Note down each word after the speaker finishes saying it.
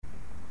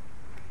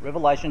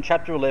Revelation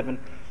chapter 11.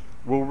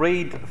 We'll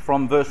read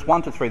from verse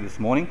 1 to 3 this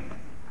morning.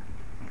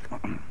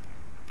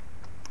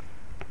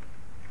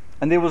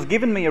 And there was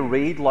given me a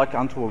reed like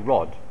unto a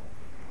rod.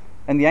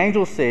 And the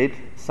angel said,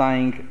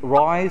 saying,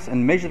 Rise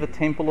and measure the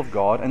temple of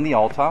God and the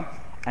altar,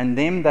 and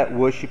them that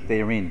worship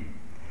therein.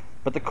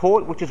 But the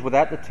court which is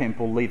without the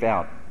temple leave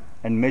out,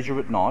 and measure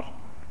it not,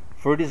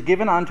 for it is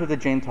given unto the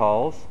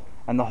Gentiles,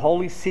 and the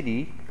holy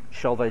city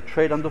shall they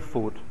tread under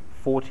foot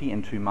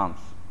 42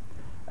 months.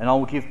 And I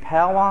will give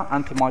power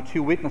unto my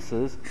 2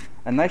 witnesses,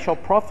 and they shall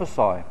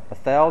prophesy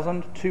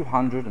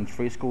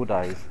 1,260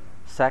 days,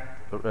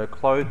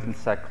 clothed in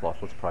sackcloth.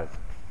 Let's pray.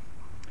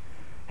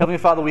 Heavenly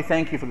Father, we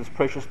thank you for this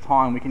precious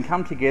time. We can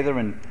come together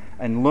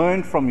and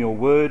learn from your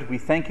word. We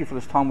thank you for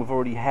this time we've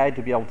already had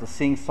to be able to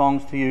sing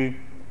songs to you,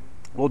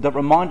 Lord, that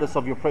remind us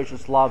of your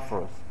precious love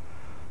for us,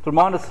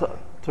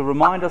 to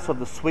remind us of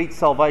the sweet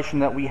salvation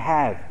that we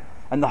have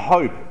and the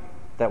hope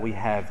that we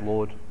have,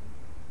 Lord.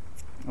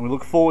 And we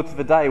look forward to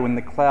the day when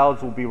the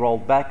clouds will be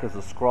rolled back as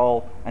a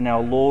scroll and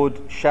our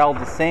Lord shall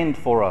descend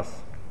for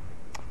us.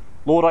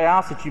 Lord, I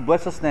ask that you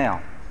bless us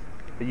now,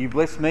 that you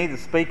bless me, the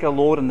speaker,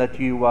 Lord, and that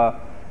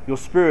your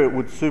Spirit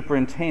would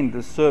superintend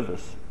this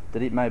service,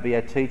 that it may be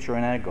our teacher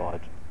and our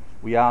guide.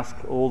 We ask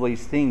all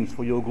these things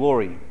for your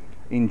glory.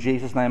 In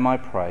Jesus' name I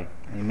pray.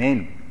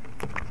 Amen.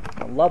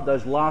 I love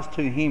those last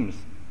 2 hymns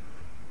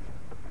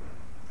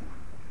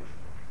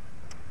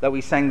that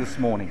we sang this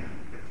morning.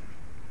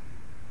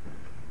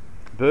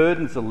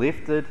 Burdens are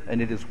lifted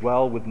and it is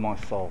well with my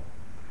soul.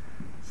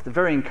 It's the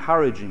very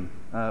encouraging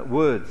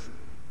words.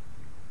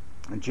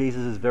 And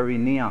Jesus is very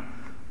near.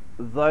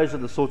 Those are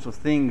the sorts of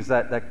things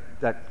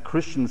that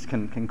Christians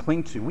can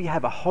cling to. We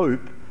have a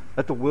hope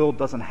that the world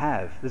doesn't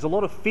have. There's a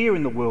lot of fear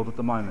in the world at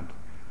the moment.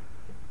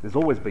 There's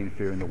always been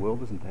fear in the world,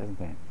 hasn't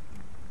there?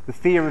 The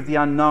fear of the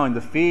unknown,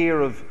 the fear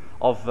of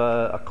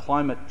a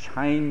climate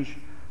change.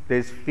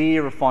 There's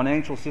fear of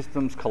financial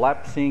systems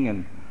collapsing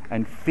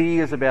and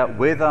fears about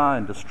weather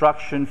and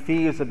destruction,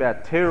 fears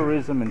about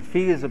terrorism and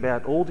fears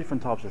about all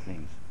different types of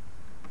things.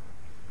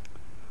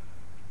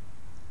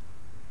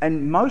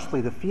 And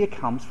mostly the fear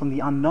comes from the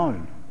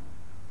unknown,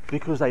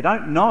 because they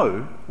don't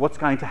know what's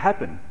going to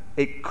happen.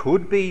 It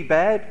could be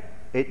bad,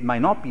 it may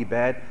not be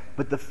bad,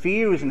 but the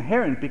fear is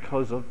inherent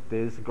because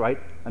there's a great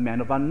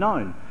amount of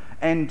unknown.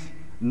 And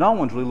no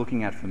one's really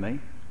looking out for me.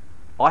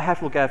 I have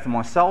to look out for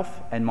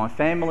myself and my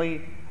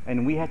family,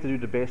 and we have to do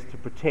the best to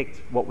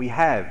protect what we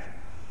have.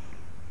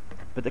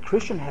 But the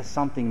Christian has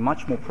something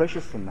much more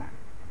precious than that.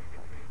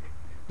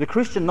 The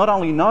Christian not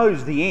only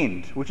knows the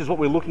end, which is what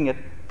we're looking at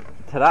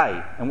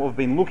today and what we've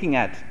been looking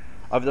at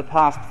over the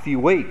past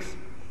few weeks,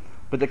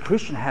 but the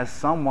Christian has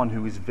someone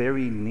who is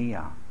very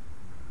near.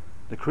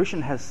 The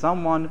Christian has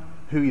someone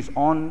who is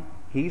on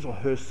his or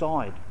her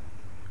side.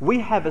 We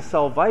have a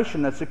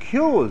salvation that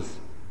secures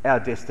our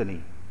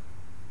destiny.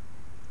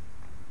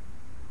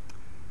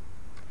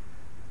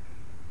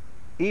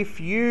 If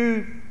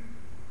you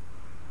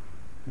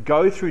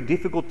go through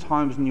difficult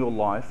times in your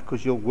life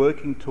because you're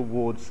working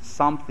towards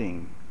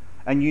something,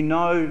 and you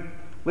know,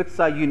 let's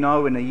say you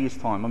know in a year's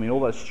time, all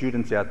those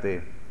students out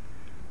there,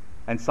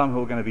 and some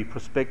who are going to be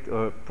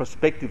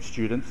prospective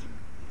students,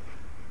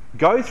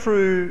 go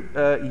through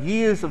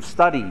years of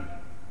study,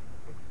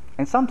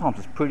 and sometimes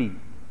it's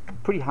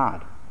pretty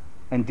hard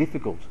and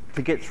difficult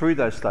to get through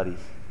those studies.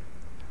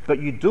 But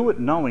you do it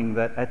knowing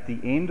that at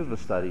the end of the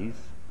studies,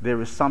 there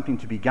is something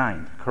to be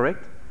gained,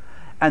 correct?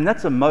 And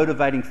that's a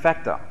motivating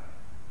factor,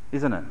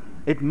 isn't it?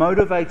 It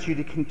motivates you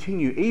to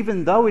continue.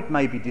 Even though it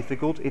may be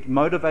difficult, it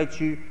motivates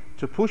you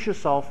to push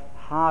yourself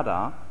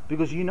harder,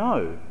 because you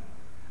know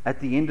at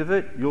the end of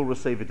it you'll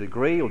receive a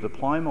degree or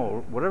diploma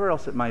or whatever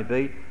else it may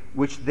be,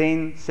 which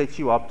then sets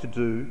you up to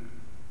do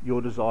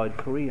your desired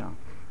career.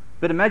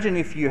 But imagine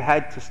if you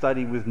had to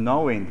study with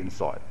no end in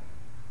sight,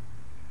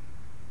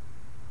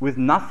 with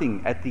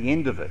nothing at the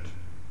end of it.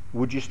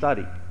 Would you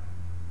study?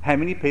 How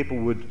many people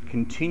would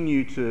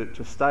continue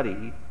to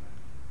study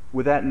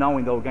without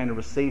knowing they were going to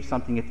receive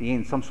something at the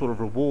end, some sort of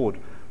reward?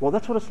 Well,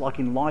 that's what it's like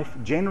in life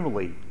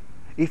generally.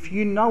 If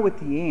you know at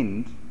the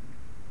end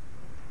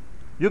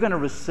you're going to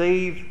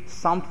receive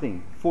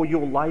something for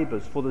your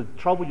labours, for the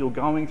trouble you're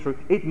going through,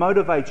 it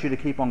motivates you to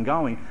keep on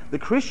going. The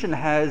Christian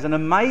has an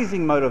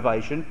amazing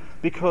motivation,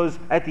 because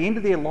at the end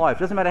of their life,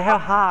 doesn't matter how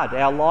hard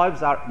our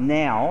lives are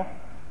now,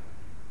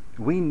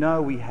 we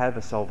know we have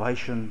a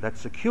salvation that's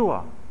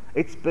secure.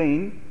 It's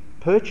been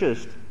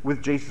purchased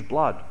with Jesus'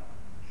 blood.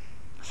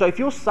 So if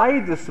you're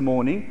saved this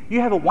morning,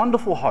 you have a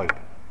wonderful hope,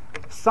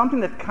 something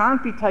that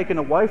can't be taken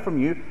away from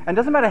you. And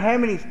doesn't matter how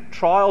many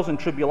trials and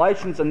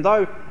tribulations, and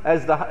though,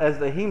 as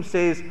the hymn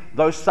says,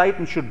 though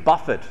Satan should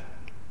buffet,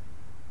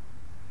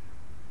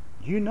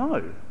 you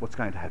know what's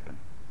going to happen.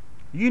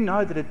 You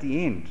know that at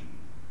the end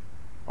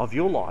of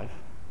your life,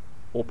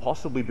 or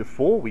possibly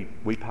before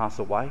we pass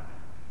away,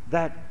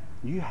 that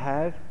you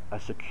have a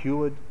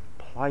secured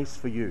place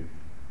for you.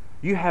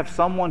 You have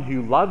someone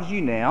who loves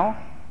you now,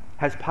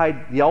 has paid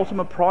the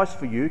ultimate price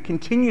for you,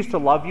 continues to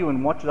love you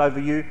and watch over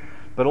you,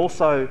 but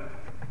also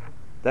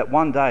that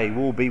one day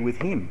we'll be with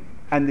him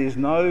And there's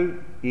no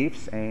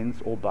ifs,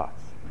 ands, or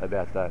buts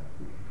about that,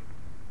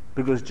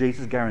 because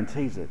Jesus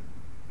guarantees it.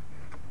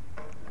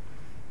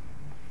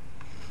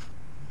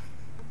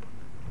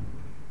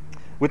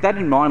 With that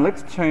in mind,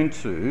 let's turn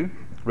to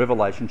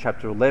Revelation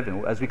chapter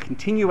 11 as we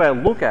continue our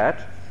look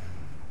at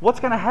what's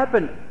going to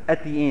happen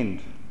at the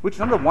end, which is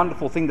another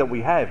wonderful thing that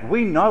we have.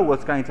 We know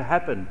what's going to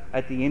happen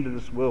at the end of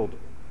this world,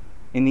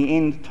 in the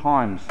end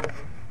times.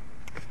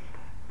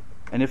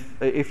 And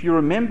if you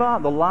remember,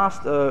 the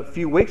last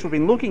few weeks we've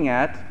been looking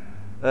at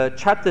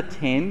chapter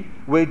 10,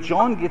 where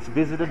John gets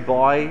visited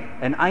by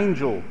an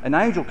angel. An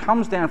angel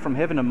comes down from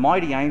heaven, a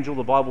mighty angel,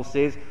 the Bible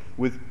says,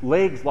 with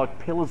legs like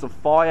pillars of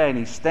fire, and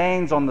he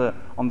stands on the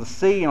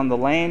sea and on the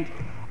land.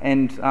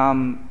 And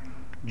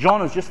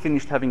John has just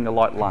finished having a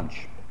light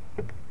lunch.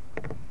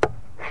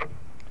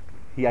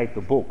 He ate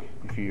the book,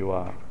 if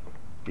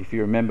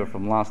you remember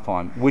from last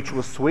time, which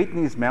was sweet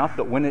in his mouth,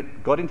 but when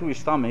it got into his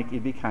stomach,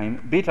 it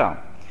became bitter.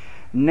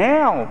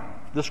 Now,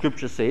 the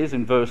scripture says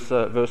in verse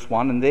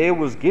 1, and there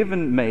was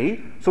given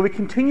me, so we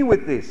continue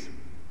with this.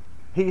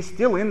 He is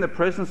still in the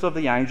presence of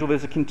the angel.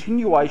 There's a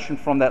continuation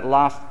from that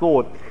last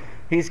thought.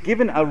 He's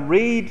given a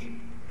reed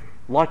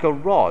like a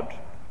rod.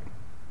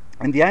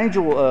 And the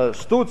angel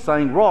stood,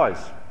 saying,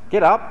 Rise,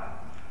 get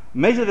up,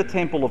 measure the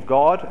temple of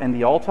God and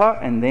the altar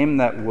and them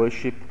that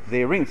worship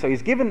therein. So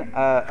he's given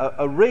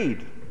a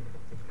reed,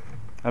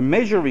 a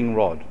measuring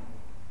rod,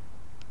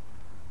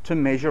 to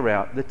measure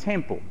out the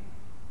temple.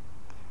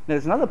 Now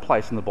there's another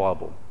place in the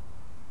Bible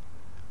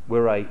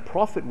where a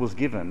prophet was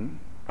given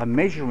a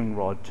measuring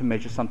rod to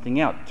measure something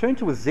out. Turn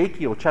to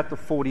Ezekiel chapter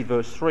 40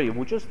 verse 3.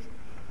 We'll just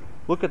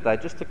look at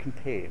that just to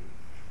compare.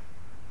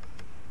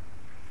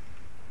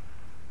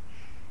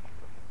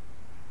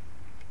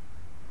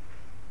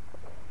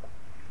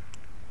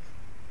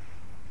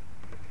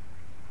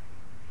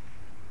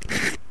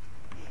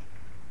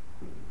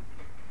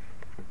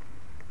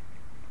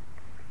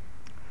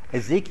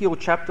 Ezekiel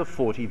chapter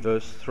 40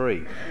 verse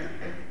 3.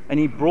 And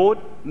he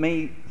brought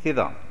me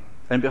thither,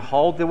 and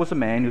behold, there was a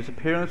man whose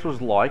appearance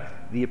was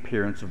like the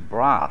appearance of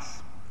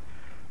brass,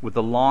 with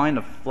a line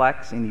of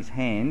flax in his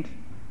hand,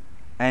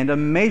 and a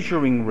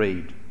measuring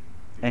reed,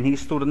 and he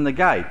stood in the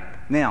gate.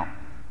 Now,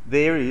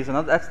 there is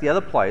another. That's the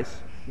other place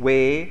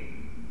where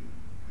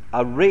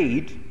a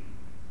reed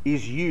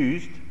is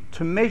used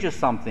to measure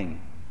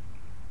something.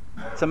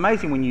 It's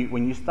amazing when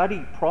you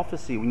study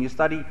prophecy, when you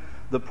study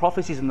the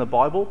prophecies in the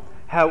Bible,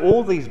 how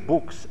all these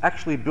books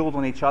actually build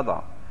on each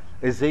other.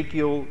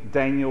 Ezekiel,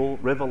 Daniel,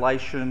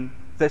 Revelation,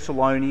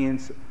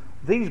 Thessalonians.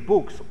 These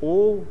books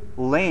all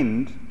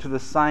lend to the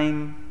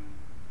same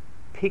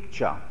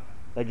picture.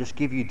 They just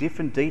give you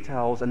different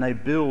details and they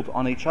build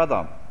on each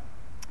other.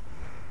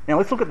 Now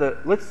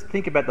let's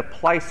think about the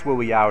place where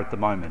we are at the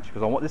moment,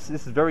 because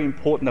this is very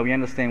important that we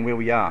understand where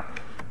we are.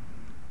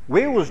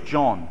 Where was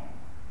John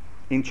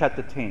in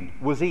chapter 10?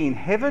 Was he in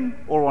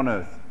heaven or on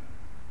earth?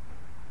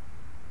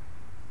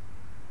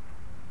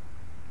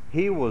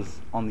 He was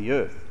on the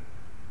earth.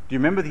 Do you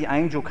remember the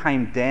angel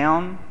came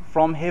down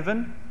from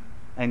heaven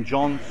and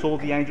John saw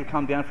the angel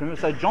come down from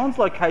heaven? So John's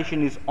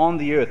location is on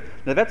the earth.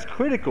 Now that's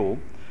critical,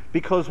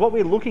 because what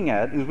we're looking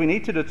at is we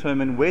need to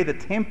determine where the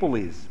temple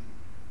is.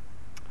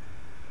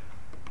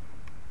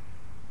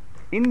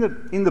 In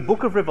the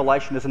book of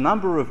Revelation, there's a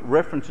number of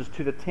references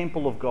to the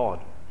temple of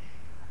God.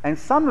 And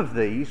some of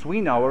these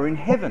we know are in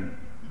heaven,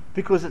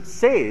 because it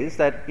says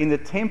that in the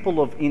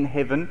temple in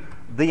heaven,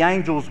 the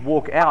angels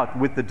walk out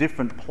with the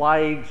different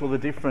plagues or the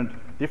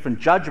different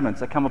judgments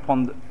that come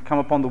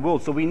upon the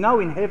world. So we know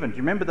in heaven. Do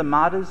you remember the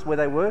martyrs where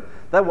they were?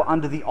 They were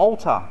under the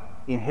altar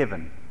in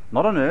heaven,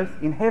 not on earth,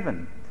 in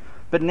heaven.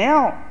 But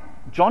now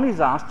John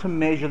is asked to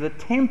measure the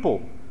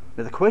temple.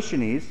 Now the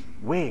question is,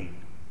 where?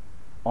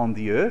 On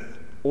the earth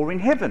or in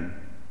heaven?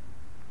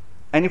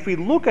 And if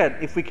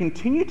we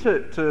continue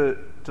to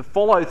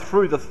follow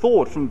through the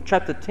thought from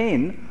chapter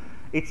 10,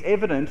 it's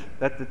evident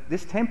that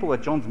this temple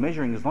that John's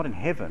measuring is not in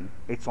heaven,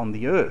 it's on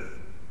the earth.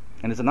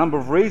 And there's a number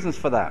of reasons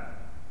for that.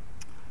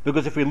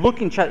 Because if we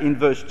look in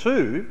verse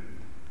 2,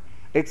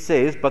 it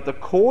says, but the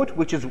court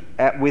which is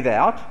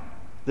without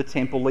the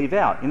temple leave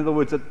out. In other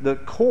words, the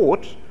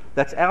court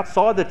that's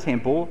outside the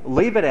temple,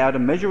 leave it out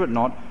and measure it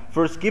not,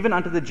 for it's given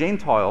unto the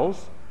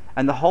Gentiles,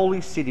 and the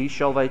holy city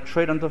shall they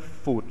tread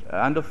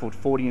underfoot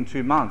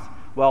 42 months.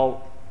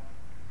 Well,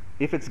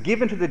 if it's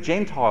given to the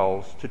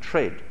Gentiles to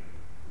tread,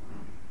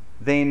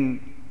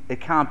 then it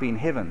can't be in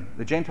heaven.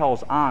 The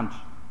Gentiles aren't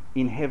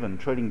in heaven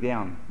treading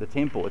down the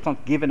temple. It's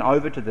not given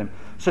over to them.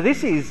 So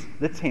this is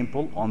the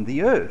temple on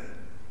the earth.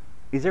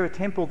 Is there a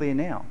temple there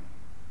now?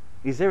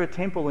 Is there a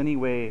temple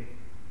anywhere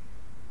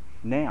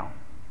now?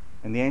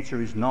 And the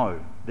answer is no.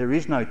 There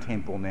is no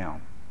temple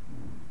now.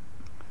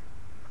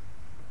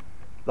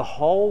 The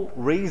whole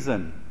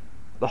reason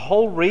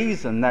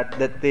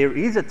that there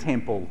is a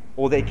temple,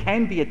 or there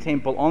can be a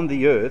temple on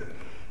the earth,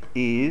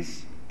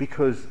 is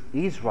because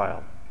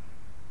Israel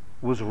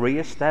was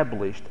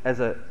re-established as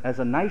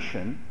a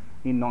nation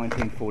in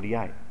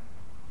 1948.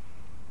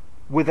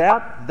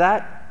 Without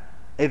that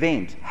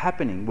event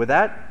happening,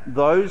 without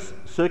those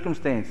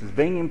circumstances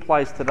being in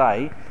place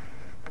today,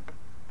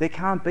 there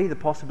can't be the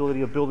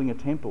possibility of building a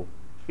temple.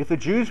 If the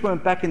Jews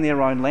weren't back in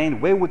their own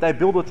land, where would they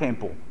build a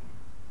temple?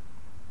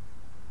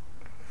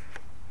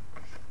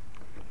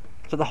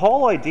 So the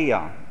whole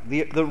idea,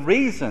 the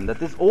reason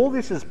that all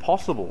this is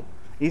possible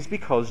is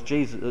because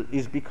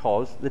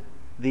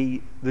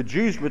the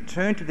Jews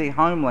returned to their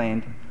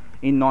homeland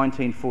in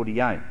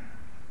 1948.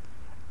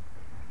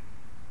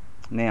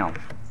 Now,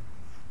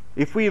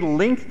 if we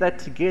link that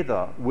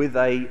together with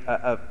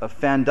a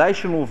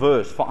foundational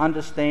verse for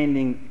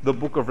understanding the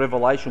book of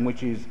Revelation,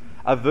 which is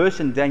a verse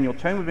in Daniel,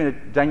 turn with me to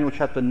Daniel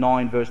chapter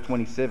 9, verse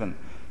 27,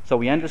 so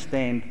we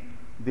understand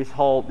this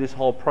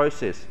whole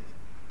process.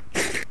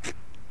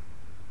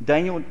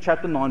 Daniel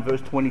chapter 9,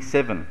 verse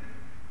 27.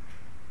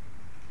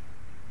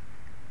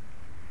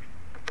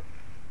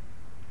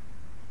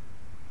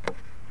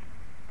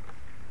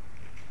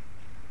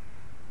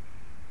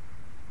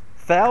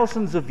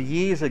 Thousands of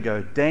years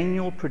ago,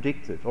 Daniel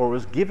predicted, or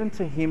was given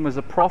to him as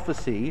a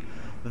prophecy,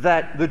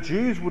 that the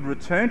Jews would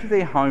return to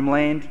their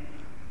homeland,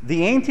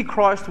 the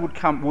Antichrist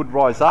would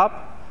rise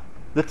up,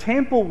 the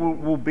temple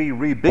will be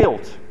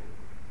rebuilt,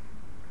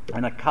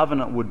 and a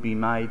covenant would be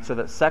made so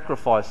that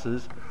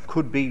sacrifices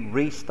could be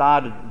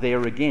restarted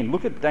there again.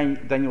 Look at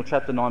Daniel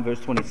chapter 9, verse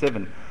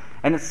 27.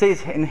 And it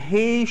says, "And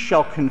he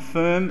shall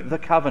confirm the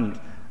covenant."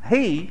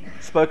 He,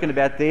 spoken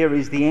about there,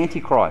 is the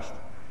Antichrist.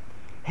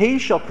 "He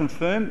shall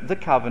confirm the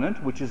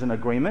covenant," which is an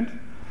agreement,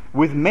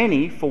 "with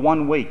many for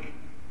 1 week.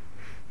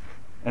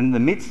 And in the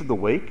midst of the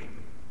week,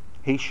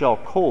 he shall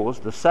cause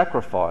the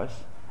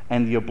sacrifice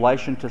and the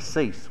oblation to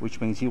cease,"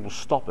 which means he will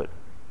stop it.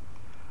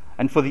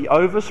 "And for the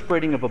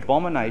overspreading of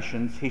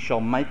abominations, he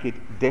shall make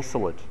it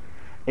desolate,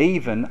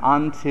 even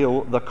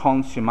until the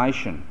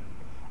consummation.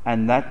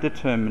 And that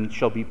determined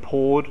shall be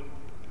poured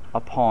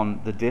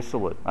upon the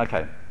desolate."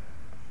 Okay,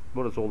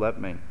 what does all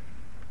that mean?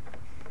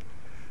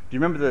 Do you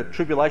remember the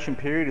tribulation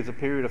period is a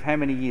period of how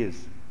many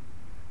years?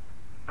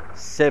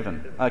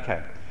 7.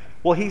 Okay.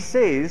 Well, he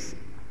says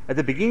at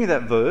the beginning of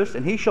that verse,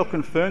 "And he shall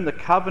confirm the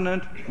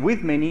covenant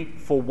with many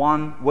for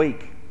 1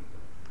 week."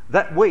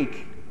 That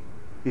week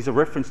is a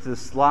reference to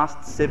this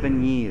last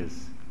 7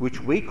 years,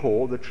 which we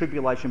call the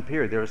tribulation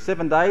period. There are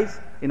 7 days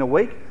in a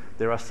week.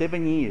 There are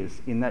 7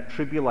 years in that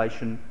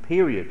tribulation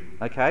period.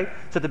 Okay?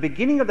 So at the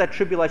beginning of that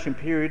tribulation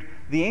period,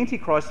 the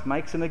Antichrist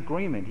makes an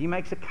agreement. He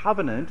makes a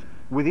covenant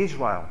with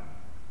Israel,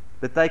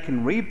 that they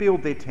can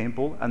rebuild their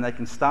temple and they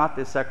can start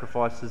their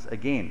sacrifices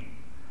again.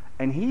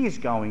 And he is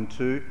going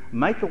to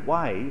make a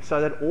way so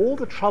that all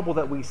the trouble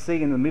that we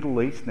see in the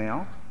Middle East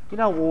now,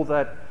 all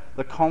that,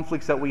 the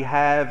conflicts that we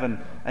have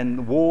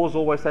and wars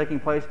always taking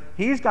place,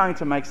 he is going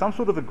to make some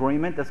sort of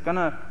agreement that's going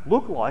to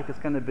look like it's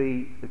going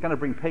to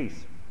bring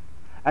peace.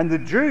 And the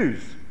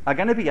Jews are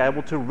going to be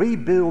able to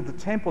rebuild the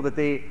temple that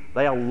they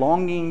are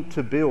longing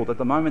to build. At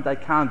the moment they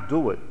can't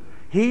do it.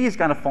 He is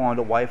going to find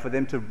a way for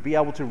them to be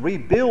able to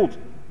rebuild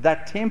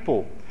that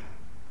temple.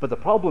 But the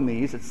problem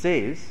is, it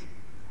says,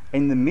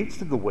 in the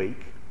midst of the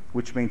week,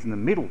 which means in the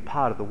middle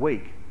part of the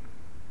week,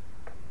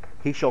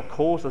 he shall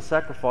cause the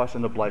sacrifice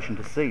and oblation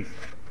to cease.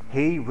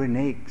 He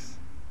reneges.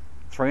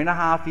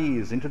 3.5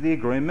 years into the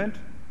agreement,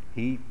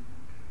 he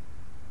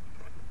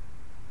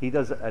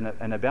does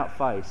an about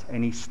face,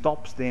 and he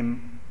stops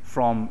them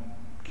from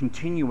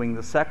continuing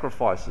the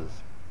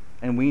sacrifices.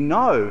 And we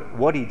know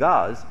what he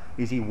does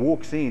is he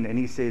walks in and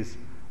he says,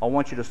 "I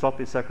want you to stop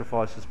your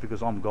sacrifices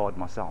because I'm God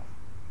myself."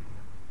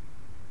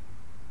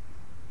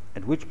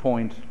 At which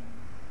point,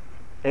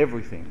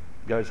 everything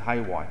goes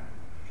haywire.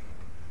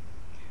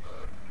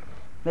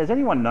 Now, does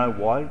anyone know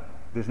why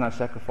there's no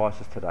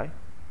sacrifices today?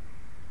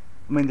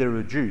 I mean, there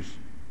are Jews,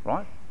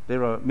 right?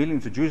 There are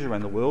millions of Jews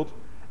around the world,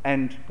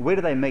 and where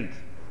do they meet?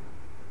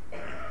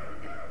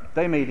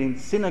 They meet in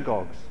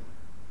synagogues.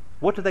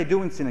 What do they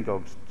do in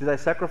synagogues? Do they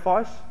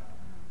sacrifice?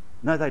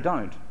 No, they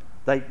don't.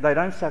 They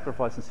don't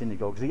sacrifice in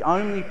synagogues. The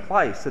only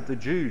place that the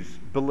Jews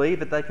believe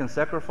that they can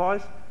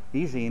sacrifice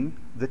is in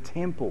the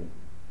temple.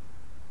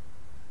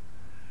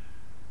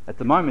 At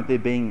the moment, they're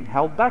being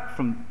held back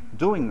from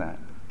doing that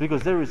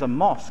because there is a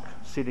mosque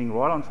sitting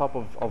right on top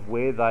of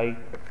where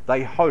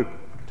they hope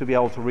to be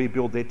able to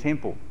rebuild their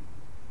temple.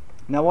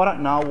 Now, I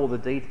don't know all the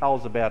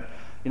details about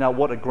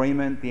what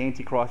agreement the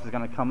Antichrist is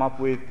going to come up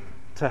with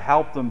to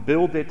help them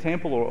build their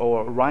temple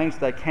or arrange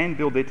they can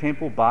build their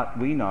temple, but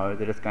we know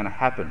that it's going to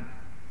happen.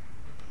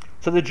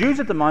 So the Jews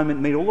at the moment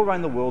meet all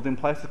around the world in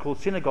places called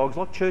synagogues,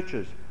 like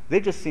churches. They're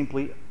just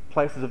simply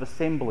places of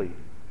assembly.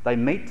 They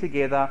meet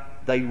together,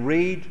 they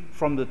read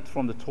from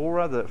the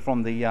Torah,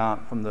 from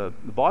the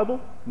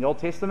Bible, the Old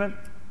Testament,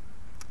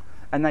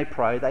 and they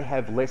pray. They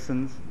have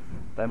lessons.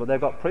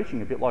 They've got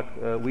preaching a bit like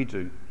we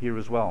do here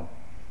as well.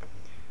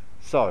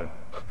 So,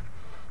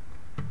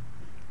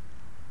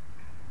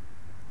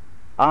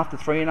 after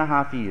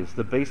 3.5 years,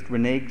 the beast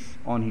reneges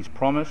on his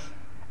promise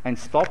and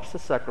stops the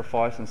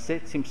sacrifice and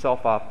sets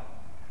himself up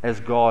as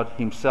God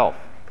himself.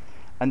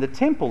 And the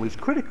temple is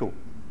critical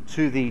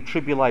to the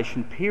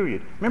tribulation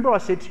period. Remember I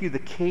said to you the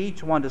key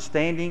to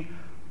understanding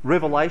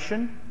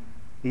Revelation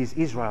is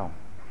Israel.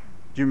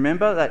 Do you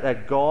remember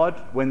that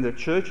God, when the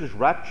church is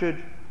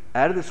raptured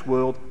out of this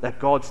world, that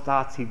God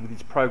starts with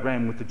his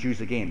program with the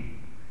Jews again.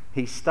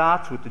 He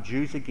starts with the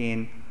Jews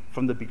again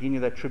from the beginning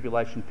of that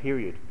tribulation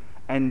period.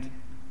 And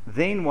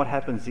then what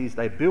happens is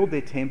they build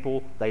their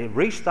temple, they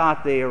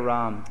restart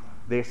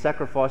their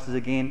sacrifices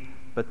again,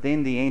 but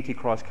then the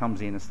Antichrist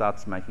comes in and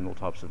starts making all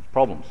types of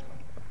problems.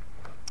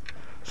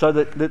 So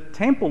the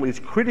temple is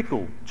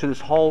critical to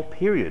this whole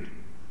period.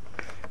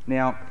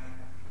 Now,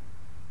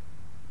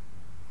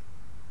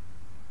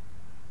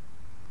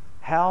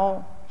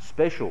 how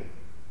special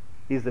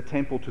is the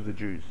temple to the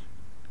Jews?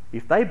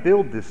 If they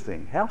build this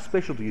thing, how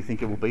special do you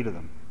think it will be to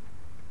them?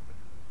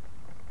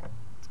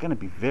 It's going to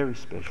be very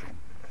special.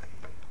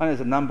 I know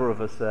there's a number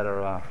of us that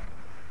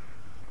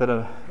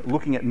are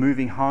looking at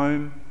moving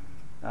home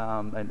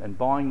and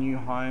buying new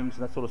homes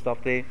and that sort of stuff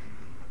there.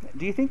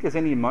 Do you think there's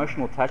any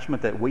emotional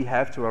attachment that we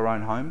have to our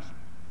own homes?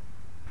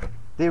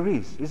 There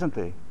is, isn't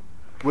there?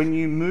 When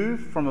you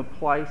move from a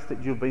place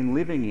that you've been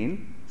living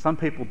in, some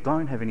people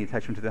don't have any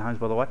attachment to their homes,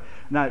 by the way.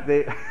 No,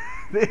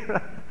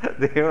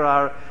 there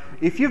are.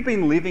 If you've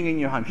been living in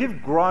your home, if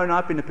you've grown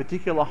up in a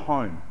particular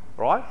home,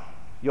 right,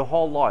 your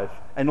whole life,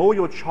 and all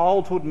your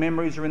childhood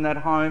memories are in that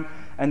home,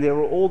 and there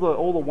are all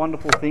the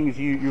wonderful things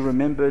you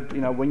remembered,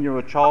 when you were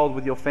a child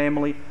with your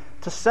family,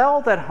 to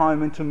sell that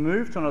home and to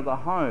move to another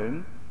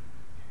home,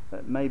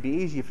 that may be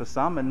easier for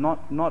some and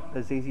not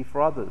as easy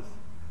for others,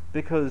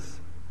 because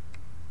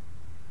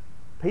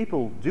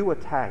people do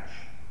attach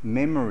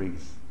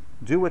memories,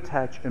 do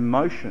attach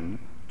emotion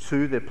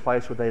to their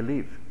place where they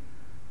live.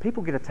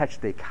 People get attached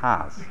to their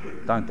cars,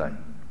 don't they?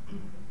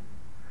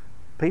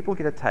 People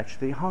get attached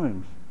to their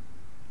homes.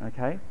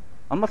 Okay,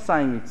 I'm not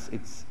saying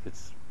it's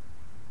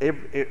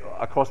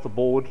across the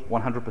board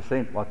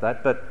 100% like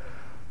that, but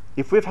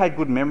if we've had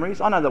good memories,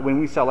 I know that when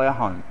we sell our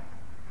home,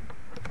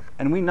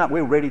 and we know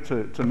we're ready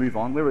to move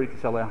on, we're ready to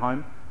sell our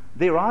home,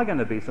 there are going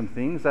to be some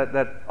things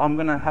that I'm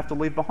going to have to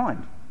leave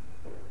behind.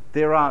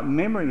 There are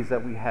memories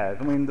that we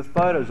have. I mean,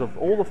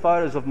 all the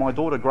photos of my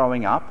daughter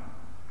growing up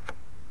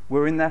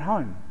were in that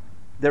home.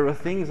 There are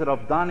things that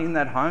I've done in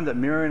that home, that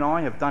Mary and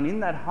I have done in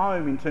that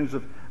home, in terms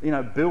of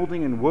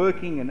building and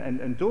working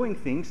and doing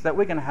things that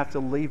we're going to have to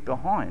leave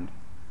behind.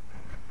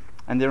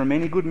 And there are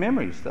many good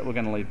memories that we're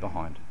going to leave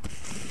behind.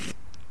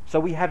 So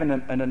we have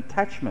an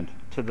attachment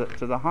to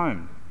the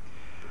home.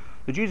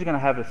 The Jews are going to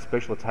have a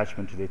special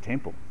attachment to their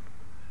temple.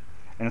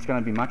 And it's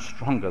going to be much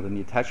stronger than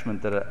the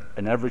attachment that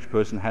an average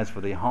person has for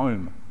their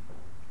home.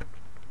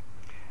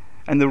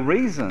 And the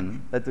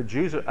reason that the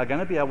Jews are going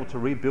to be able to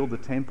rebuild the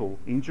temple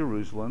in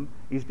Jerusalem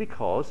is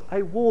because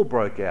a war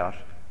broke out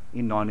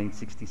in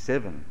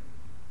 1967.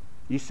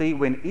 You see,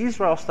 when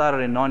Israel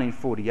started in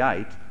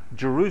 1948,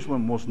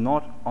 Jerusalem was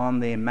not on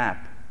their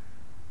map.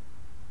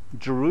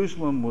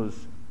 Jerusalem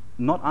was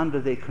not under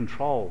their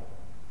control.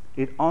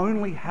 It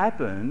only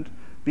happened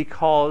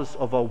because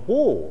of a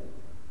war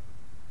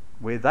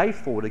where they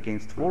fought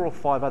against 4 or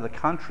 5 other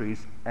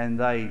countries and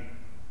they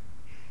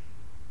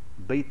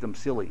beat them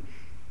silly.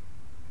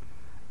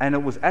 And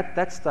it was at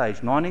that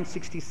stage,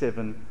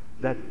 1967,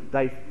 that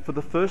they, for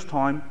the first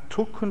time,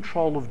 took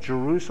control of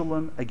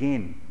Jerusalem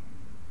again.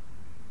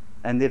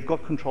 And they've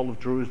got control of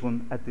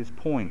Jerusalem at this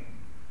point.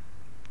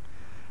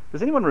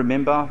 Does anyone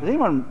remember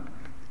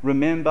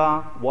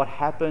what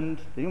happened?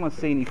 Did anyone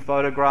see any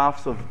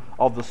photographs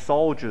of the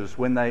soldiers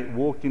when they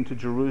walked into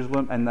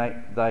Jerusalem and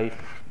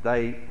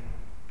they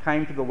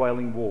came to the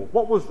Wailing Wall?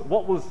 What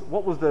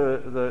was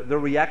the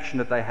reaction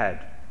that they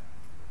had?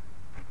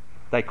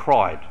 They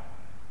cried.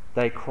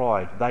 They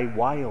cried. They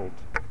wailed.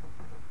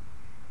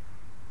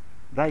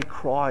 They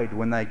cried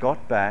when they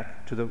got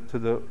back to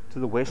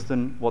the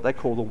western, what they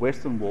call the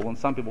Western Wall, and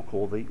some people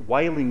call the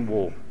Wailing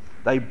Wall.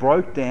 They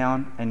broke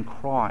down and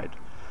cried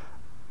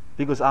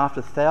because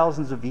after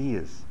thousands of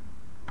years,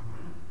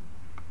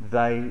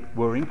 they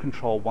were in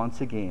control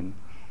once again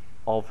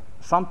of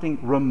something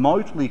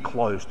remotely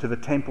close to the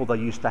temple they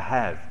used to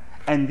have.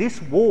 And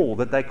this wall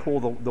that they call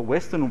the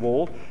Western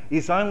Wall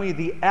is only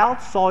the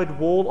outside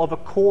wall of a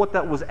court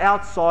that was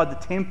outside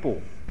the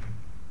temple.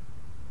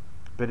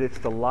 But it's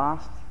the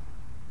last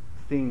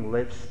thing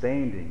left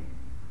standing.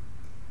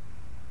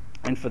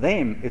 And for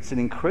them, it's an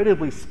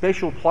incredibly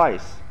special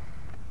place.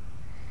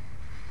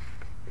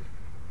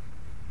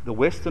 The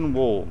Western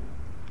Wall.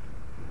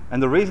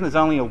 And the reason there's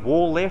only a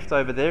wall left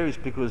over there is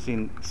because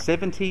in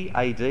 70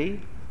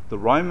 AD, the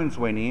Romans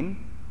went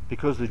in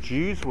because the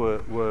Jews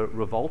were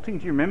revolting.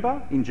 Do you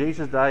remember? In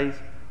Jesus' days,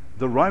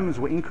 the Romans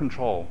were in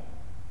control.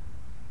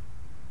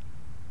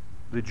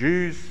 The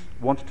Jews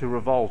wanted to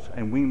revolt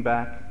and win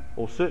back,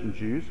 or certain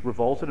Jews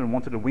revolted and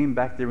wanted to win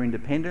back their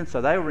independence,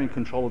 so they were in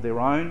control of their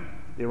own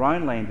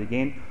land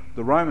again.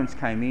 The Romans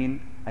came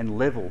in and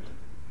levelled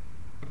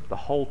the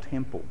whole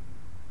temple.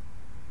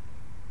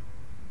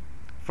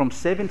 From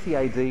 70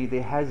 AD,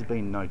 there has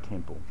been no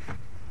temple.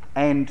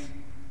 And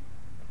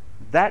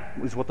that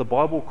is what the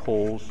Bible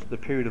calls the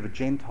period of the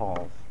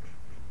Gentiles.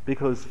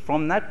 Because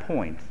from that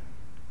point,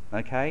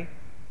 okay,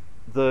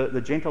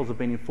 the Gentiles have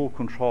been in full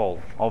control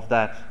of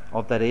that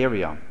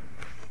area.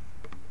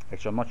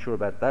 Actually, I'm not sure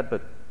about that,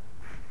 but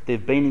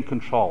they've been in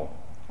control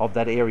of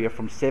that area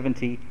from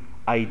 70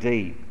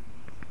 AD.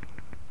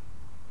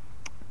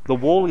 The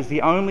wall is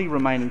the only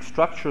remaining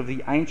structure of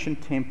the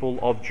ancient temple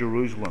of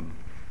Jerusalem.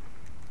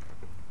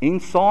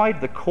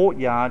 Inside the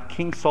courtyard,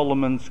 King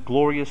Solomon's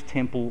glorious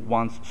temple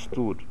once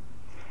stood.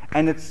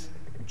 And it's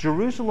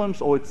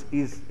Jerusalem's, or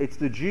it's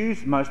the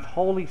Jews' most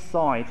holy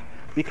site,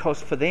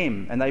 because for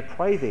them, and they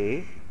pray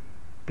there,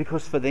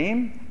 because for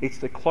them it's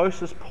the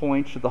closest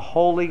point to the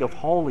Holy of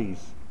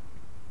Holies,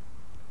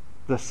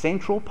 the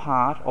central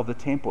part of the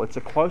temple. It's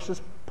the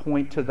closest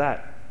point to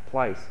that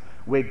place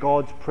where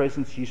God's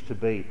presence used to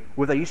be,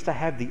 where they used to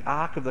have the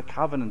Ark of the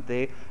Covenant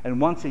there, and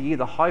once a year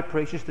the high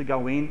priest used to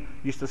go in,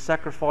 used to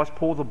sacrifice,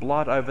 pour the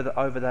blood over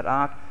that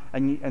Ark,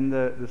 and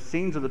the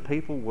sins of the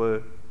people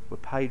were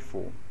paid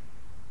for.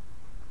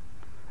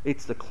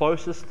 It's the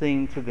closest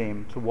thing to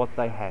them to what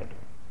they had.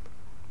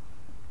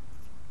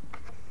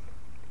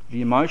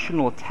 The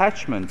emotional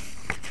attachment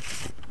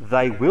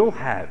they will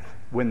have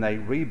when they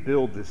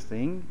rebuild this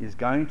thing is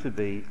going to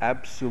be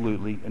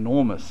absolutely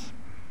enormous.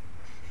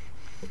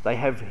 They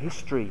have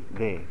history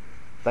there.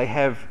 They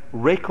have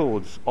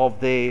records of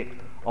their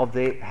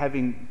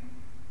having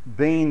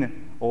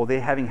been, or their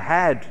having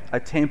had a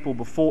temple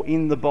before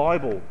in the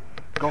Bible.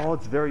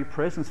 God's very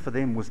presence for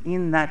them was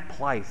in that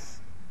place,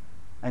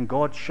 and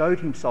God showed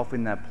himself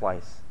in that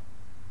place.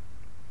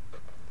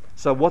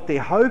 So what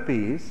their hope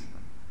is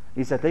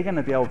that they're going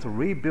to be able to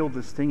rebuild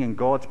this thing, and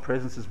God's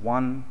presence is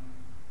one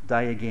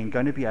day again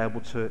going to be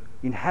able to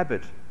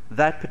inhabit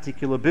that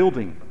particular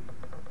building.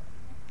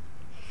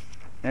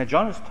 Now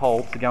John is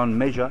told to go and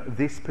measure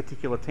this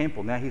particular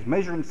temple. Now he's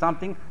measuring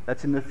something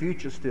that's in the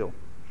future still.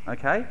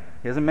 Okay?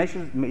 He's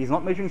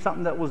not measuring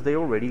something that was there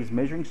already, he's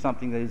measuring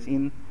something that is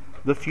in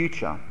the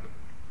future.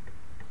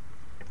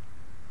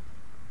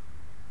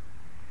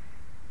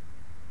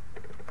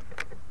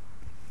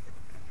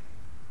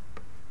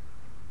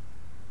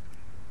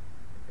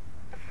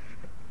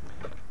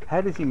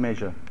 How does he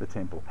measure the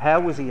temple? How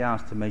was he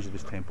asked to measure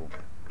this temple?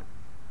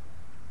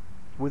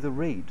 With a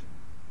reed.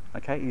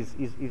 Okay,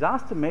 he's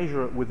asked to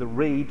measure it with a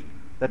reed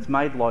that's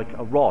made like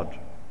a rod.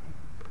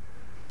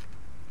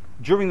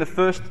 During the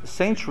first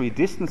century,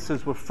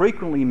 distances were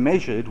frequently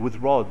measured with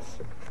rods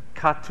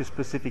cut to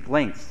specific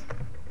lengths.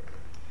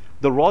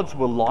 The rods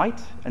were light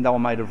and they were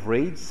made of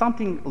reeds,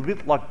 something a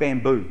bit like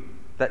bamboo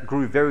that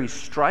grew very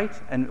straight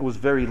and it was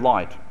very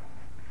light.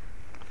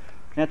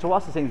 Now to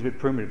us it seems a bit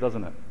primitive,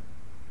 doesn't it?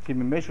 If you've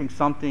been measuring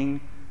something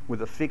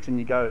with a fix and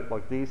you go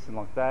like this and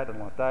like that and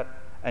like that,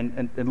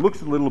 and it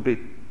looks a little bit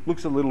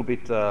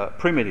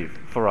primitive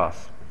for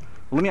us.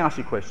 Let me ask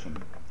you a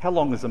question. How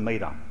long is a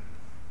metre?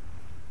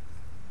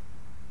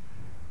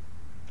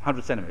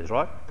 100 centimetres,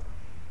 right?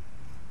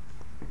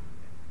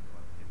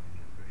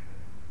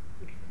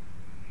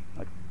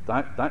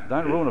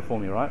 Don't ruin it for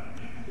me, right?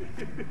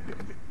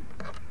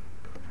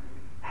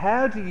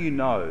 How do you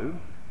know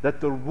that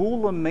the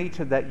ruler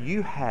metre that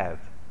you have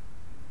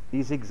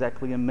is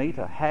exactly a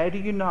metre? How do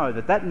you know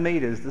that that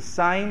metre is the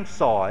same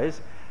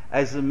size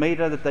as the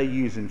metre that they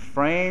use in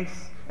France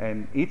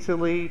and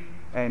Italy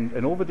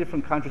and all the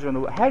different countries around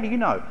the world? How do you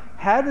know?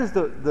 How does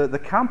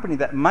the company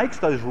that makes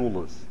those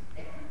rulers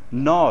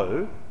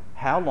know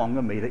how long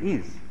a metre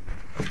is?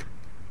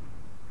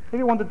 Have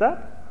you wondered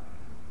that?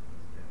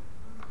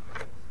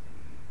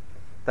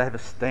 They have a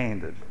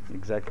standard,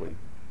 exactly.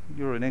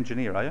 You're an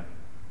engineer, are you?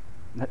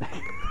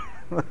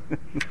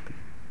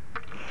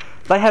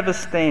 They have a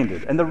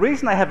standard, and the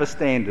reason they have a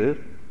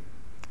standard,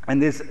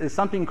 and there's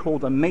something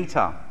called a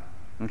metre,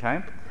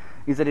 okay,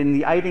 is that in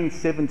the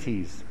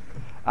 1870s,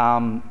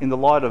 in the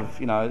light of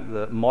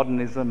the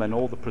modernism and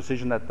all the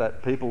precision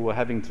that people were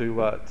having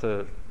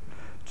to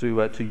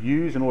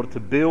use in order to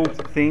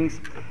build things,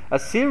 a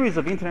series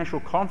of international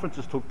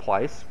conferences took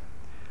place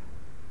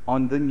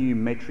on the new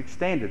metric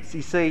standards.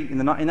 You see, in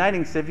the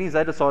 1870s,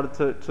 they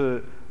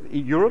decided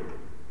Europe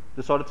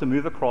decided to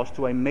move across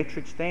to a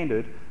metric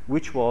standard,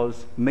 which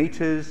was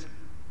metres,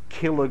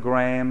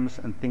 kilograms,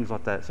 and things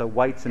like that. So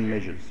weights and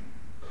measures.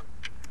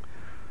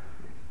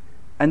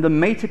 And the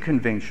metre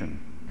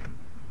convention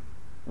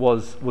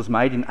was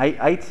made in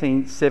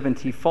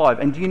 1875.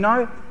 And do you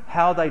know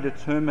how they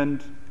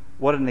determined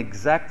what an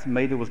exact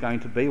metre was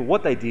going to be?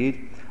 What they did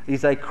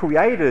is they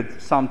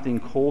created something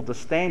called the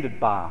standard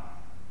bar.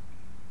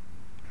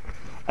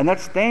 And that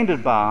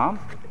standard bar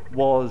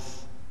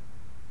was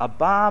a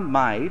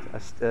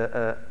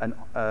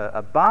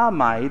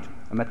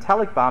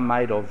metallic bar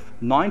made of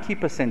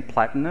 90%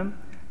 platinum,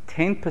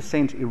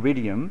 10%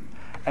 iridium,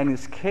 and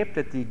is kept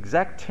at the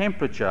exact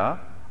temperature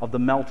of the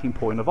melting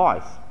point of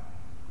ice.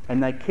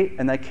 And they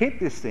keep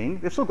this thing.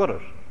 They've still got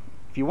it.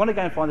 If you want to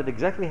go and find out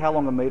exactly how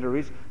long a metre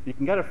is, you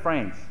can go to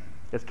France.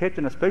 It's kept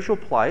in a special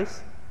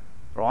place,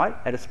 right,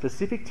 at a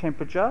specific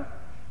temperature,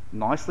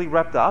 nicely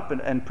wrapped up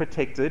and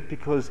protected,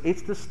 because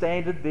it's the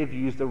standard they've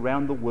used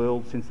around the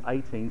world since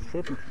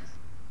 1870s.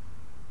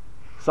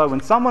 So when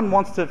someone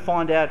wants to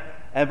find out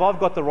if I've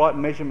got the right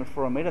measurement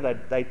for a metre,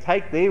 they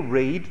take their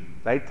reed,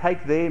 they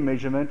take their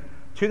measurement,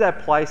 to that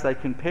place, they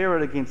compare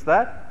it against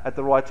that at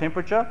the right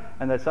temperature,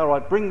 and they say, all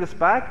right, bring this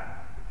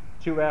back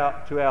to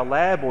our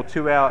lab or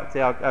to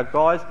our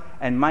guys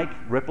and make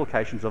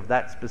replications of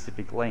that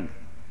specific length.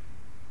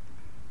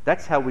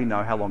 That's how we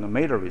know how long a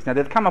metre is. Now,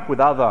 they've come up with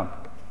other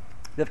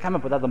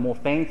more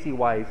fancy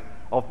ways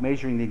of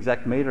measuring the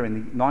exact metre in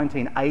the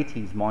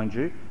 1980s, mind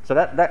you. So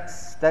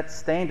that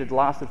standard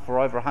lasted for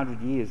over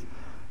 100 years.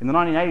 In the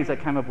 1980s, they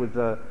came up with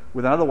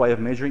another way of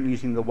measuring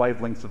using the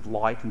wavelengths of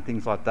light and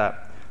things like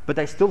that. But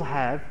they still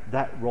have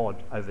that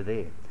rod over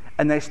there.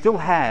 And they still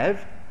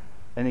have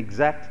an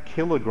exact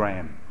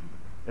kilogram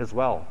as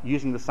well,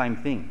 using the same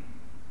thing,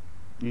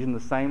 using the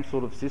same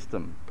sort of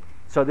system.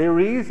 So there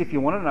is, if you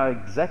want to know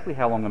exactly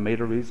how long a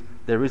metre is,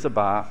 there is a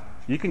bar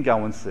you can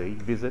go and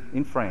visit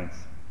in France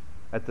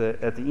at the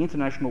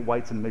International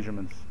Weights and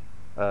Measurements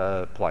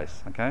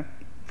place, okay?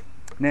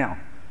 Now,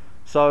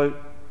 so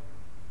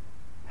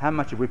how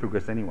much have we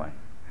progressed anyway?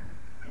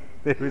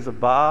 There is a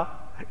bar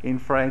in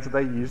France that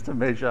they use to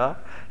measure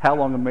how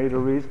long a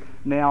metre is.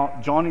 Now,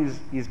 John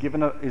is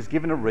given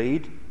a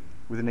reed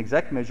with an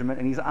exact measurement,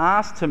 and he's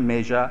asked to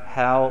measure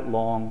how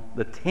long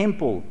the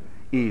temple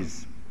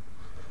is.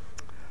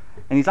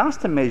 And he's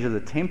asked to measure the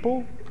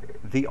temple,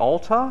 the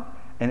altar,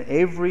 and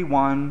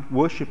everyone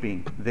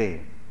worshipping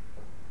there.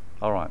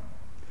 All right.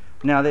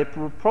 Now, there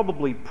were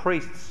probably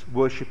priests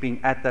worshipping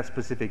at that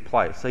specific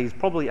place. So he's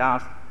probably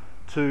asked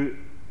to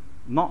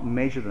not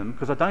measure them,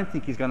 because I don't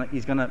think he's going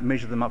to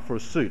measure them up for a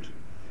suit.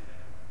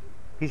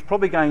 He's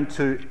probably going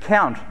to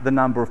count the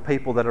number of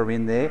people that are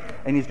in there,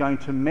 and he's going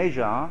to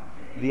measure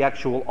the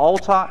actual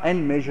altar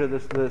and measure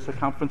the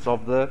circumference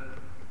of the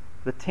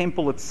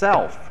temple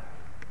itself.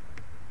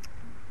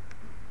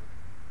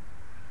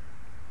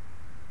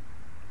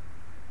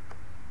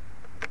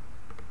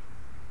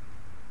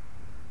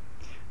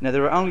 Now,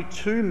 there are only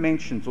two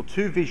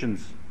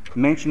visions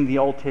mentioned in the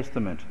Old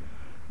Testament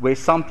where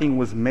something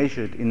was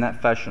measured in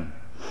that fashion.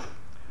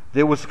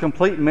 There was a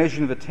complete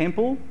measuring of the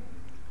temple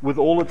with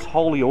all its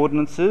holy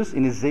ordinances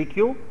in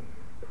Ezekiel,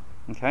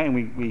 okay,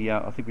 and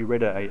I think we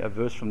read a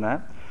verse from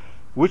that,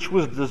 which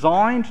was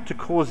designed to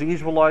cause the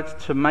Israelites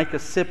to make a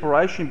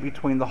separation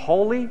between the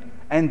holy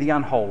and the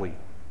unholy.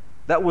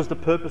 That was the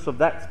purpose of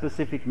that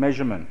specific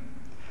measurement.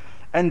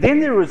 And then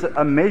there is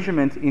a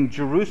measurement in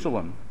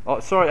Jerusalem.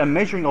 A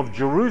measuring of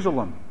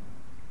Jerusalem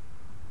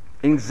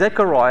in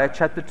Zechariah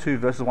chapter 2,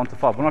 verses 1 to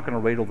 5. We're not going to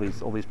read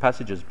all these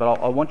passages,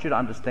 but I want you to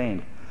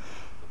understand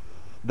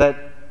that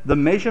the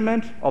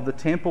measurement of the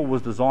temple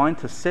was designed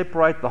to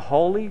separate the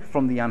holy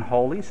from the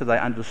unholy, so they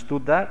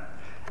understood that.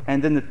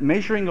 And then the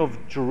measuring of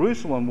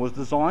Jerusalem was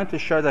designed to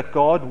show that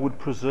God would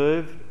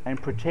preserve and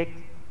protect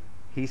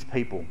his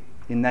people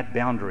in that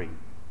boundary.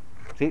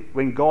 See,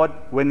 when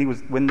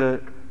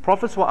the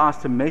prophets were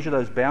asked to measure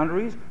those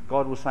boundaries,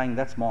 God was saying,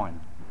 that's mine.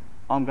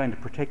 I'm going to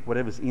protect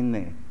whatever's in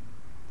there.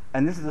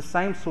 And this is the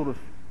same sort of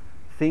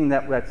thing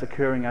that's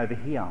occurring over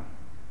here.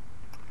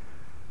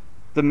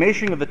 The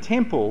measuring of the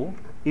temple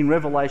in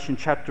Revelation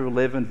chapter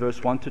 11,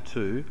 verse 1 to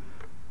 2,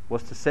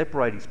 was to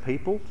separate his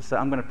people, to say,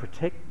 I'm going to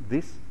protect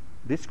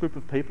this group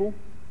of people,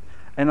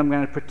 and I'm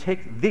going to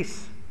protect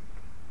this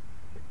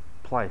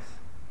place.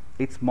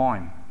 It's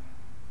mine.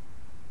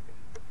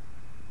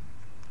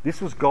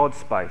 This was God's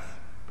space.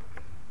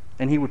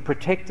 And he would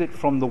protect it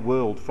from the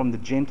world, from the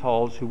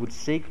Gentiles who would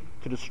seek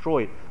to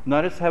destroy it.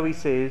 Notice how he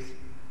says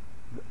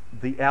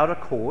the outer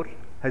court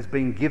has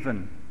been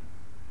given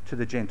to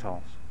the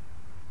Gentiles,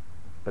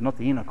 but not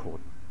the inner court.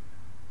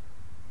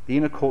 The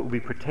inner court will be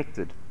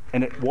protected.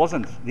 And it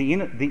wasn't. The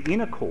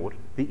inner court,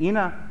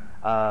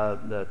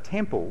 the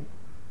temple,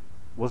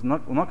 was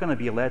not going to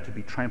be allowed to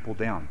be trampled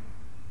down.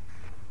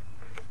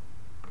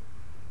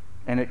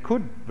 And it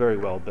could very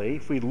well be,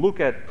 if we look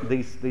at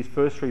these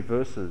first three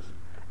verses,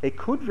 it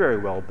could very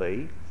well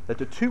be that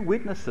the two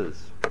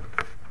witnesses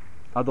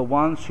are the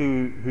ones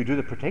who do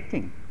the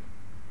protecting,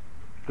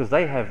 because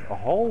they have a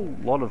whole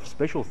lot of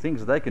special things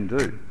that they can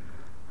do.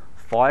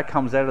 Fire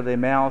comes out of their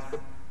mouth.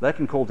 They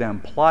can call down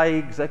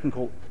plagues. They can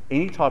call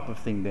any type of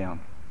thing down.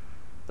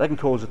 They can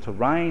cause it to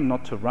rain,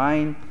 not to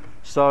rain.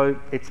 So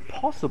it's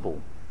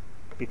possible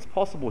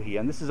here,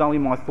 and this is only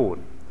my thought,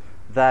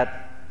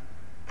 that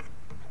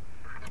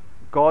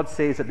God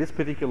says at this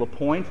particular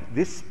point,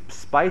 this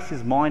space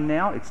is mine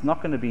now, it's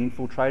not going to be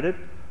infiltrated,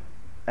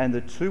 and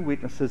the two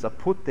witnesses are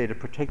put there to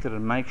protect it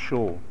and make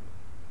sure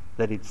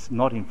that it's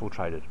not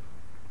infiltrated.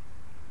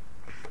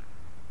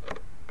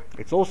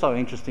 It's also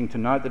interesting to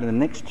note that in the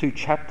next two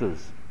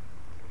chapters,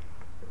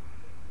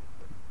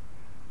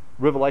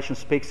 Revelation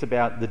speaks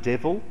about the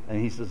devil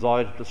and his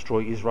desire to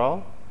destroy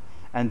Israel,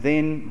 and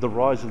then the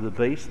rise of the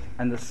beast,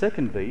 and the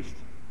second beast,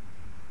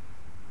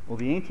 or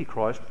the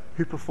Antichrist,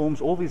 who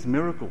performs all these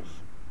miracles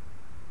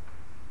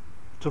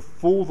to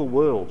fool the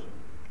world,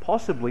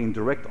 possibly in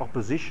direct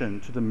opposition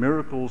to the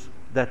miracles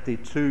that the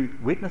two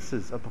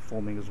witnesses are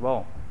performing as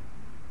well.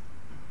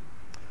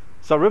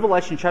 So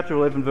Revelation chapter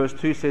 11 verse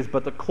 2 says,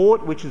 "But the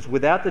court which is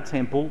without the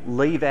temple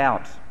leave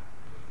out,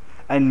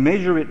 and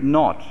measure it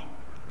not,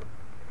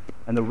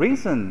 And the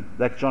reason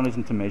that John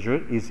isn't to measure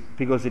it is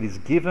because it is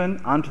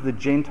given unto the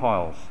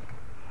Gentiles.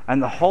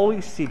 And the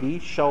holy city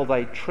shall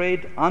they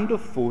tread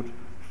underfoot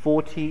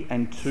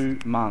 42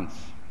 months.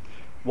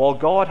 While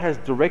God has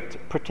direct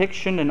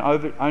protection and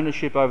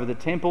ownership over the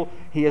temple,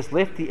 he has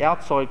left the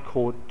outside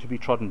court to be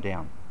trodden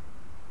down,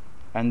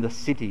 and the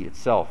city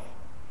itself.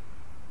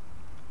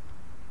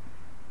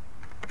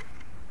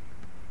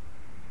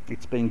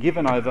 It's been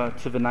given over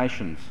to the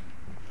nations.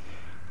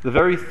 The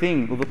very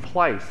thing, or the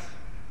place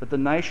that the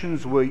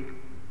nations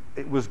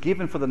it was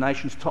given for the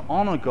nations to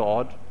honour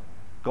God,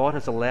 God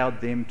has allowed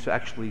them to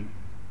actually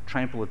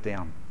trample it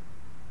down.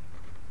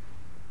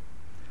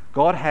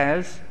 God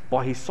has,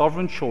 by his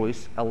sovereign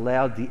choice,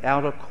 allowed the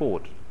outer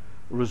court,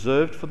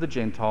 reserved for the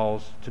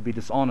Gentiles, to be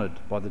dishonoured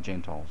by the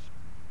Gentiles.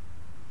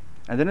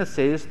 And then it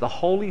says, the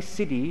holy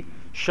city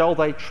shall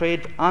they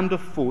tread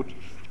underfoot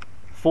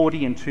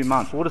 42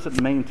 months. What does it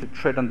mean to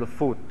tread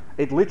underfoot?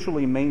 It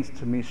literally means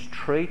to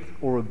mistreat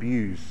or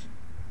abuse.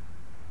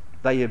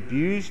 They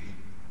abused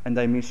and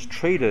they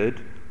mistreated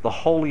the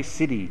holy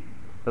city.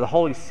 The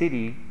holy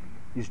city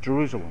is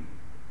Jerusalem.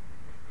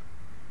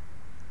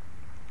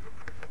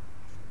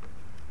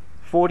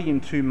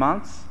 42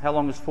 months. How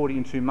long is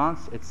 42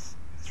 months? It's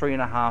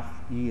 3.5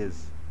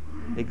 years.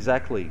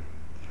 Exactly.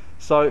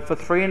 So for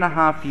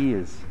 3.5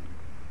 years,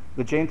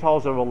 the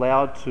Gentiles are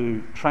allowed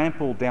to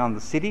trample down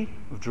the city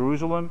of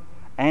Jerusalem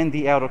and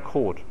the outer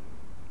court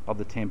of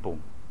the temple.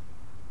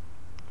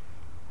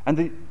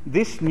 And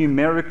this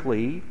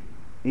numerically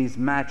is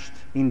matched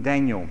in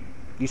Daniel.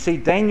 You see,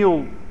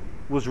 Daniel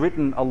was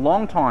written a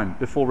long time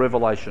before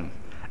Revelation,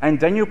 and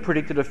Daniel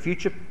predicted a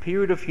future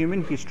period of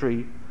human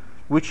history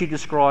which he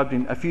described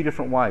in a few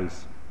different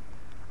ways.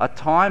 A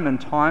time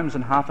and times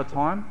and half a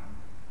time,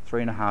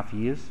 3.5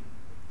 years.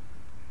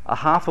 A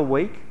half a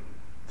week,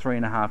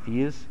 3.5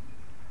 years.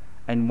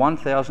 And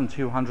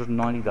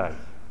 1,290 days.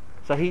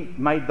 So he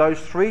made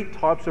those three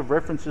types of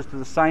references to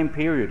the same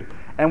period.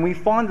 And we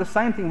find the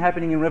same thing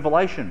happening in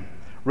Revelation.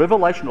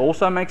 Revelation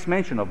also makes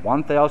mention of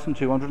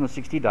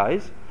 1,260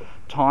 days,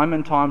 time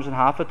and times and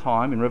half a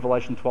time in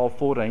Revelation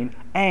 12:14,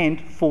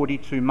 and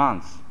 42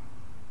 months.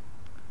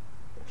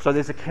 So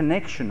there's a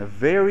connection, a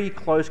very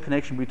close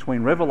connection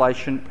between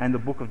Revelation and the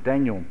book of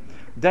Daniel.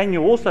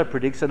 Daniel also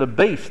predicts that a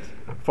beast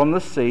from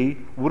the sea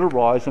would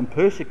arise and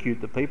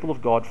persecute the people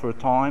of God for a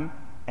time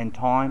and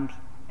times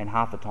and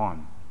half a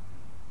time.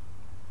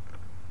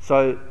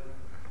 So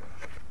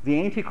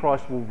the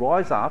Antichrist will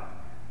rise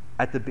up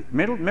at the...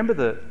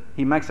 Remember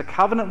he makes a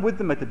covenant with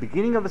them at the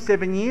beginning of the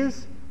 7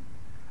 years,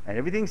 and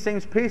everything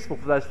seems peaceful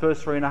for those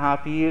first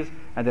 3.5 years,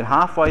 and then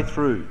halfway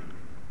through,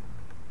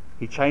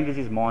 he changes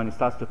his mind and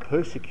starts to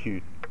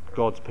persecute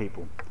God's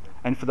people.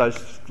 And for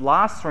those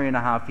last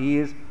 3.5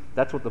 years,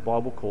 that's what the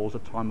Bible calls a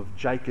time of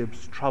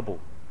Jacob's trouble.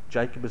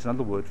 Jacob is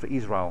another word for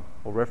Israel,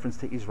 or reference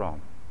to Israel.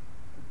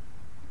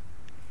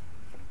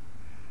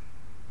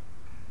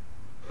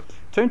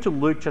 Turn to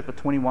Luke chapter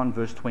 21,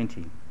 verse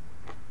 20.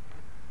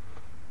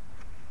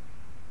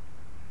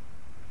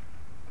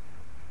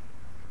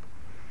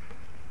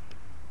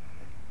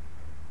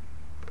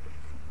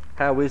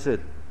 How is it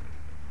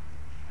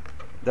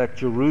that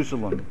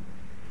Jerusalem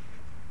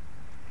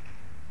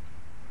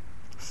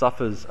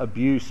suffers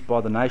abuse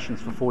by the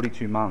nations for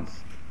 42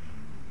 months?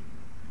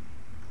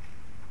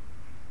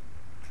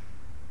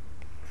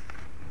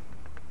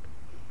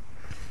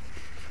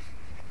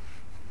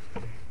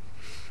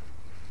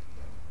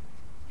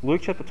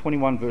 Luke chapter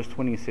 21 verse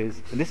 20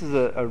 says, and this is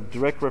a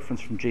direct reference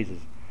from Jesus.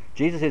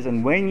 Jesus says,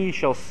 and when ye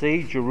shall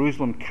see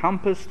Jerusalem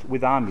compassed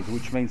with armies,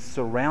 which means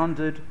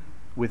surrounded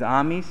with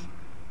armies,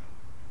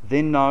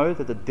 then know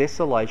that the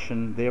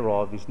desolation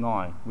thereof is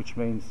nigh, which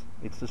means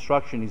its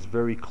destruction is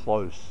very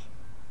close.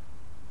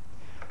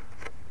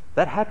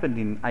 That happened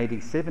in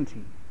AD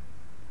 70.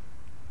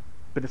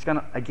 But it's going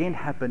to again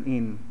happen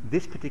in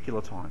this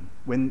particular time,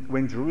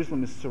 when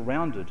Jerusalem is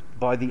surrounded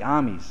by the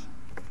armies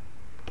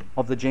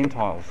of the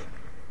Gentiles.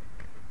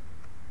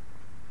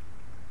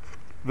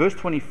 Verse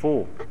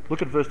 24,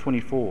 look at verse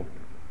 24.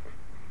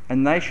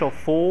 And they shall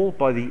fall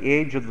by the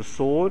edge of the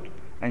sword,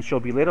 and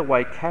shall be led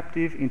away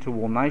captive into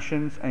all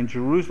nations, and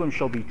Jerusalem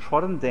shall be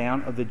trodden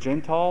down of the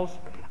Gentiles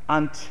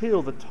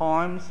until the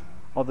times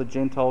of the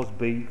Gentiles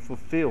be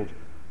fulfilled.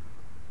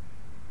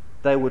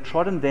 They were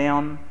trodden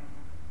down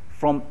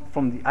from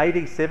the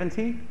AD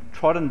 70.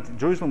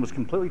 Jerusalem was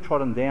completely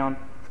trodden down.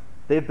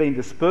 They've been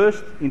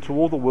dispersed into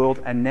all the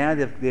world, and now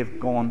they've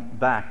gone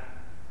back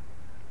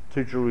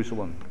to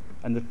Jerusalem.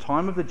 And the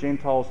time of the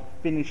Gentiles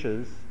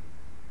finishes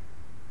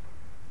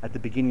at the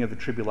beginning of the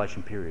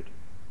tribulation period.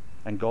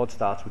 And God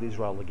starts with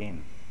Israel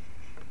again.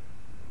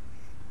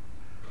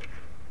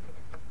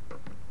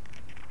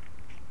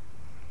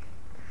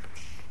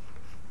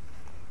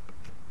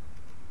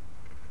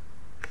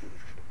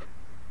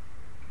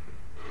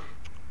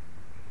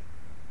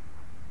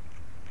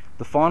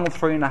 The final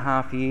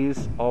 3.5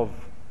 years of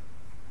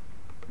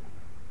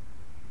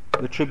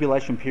the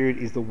tribulation period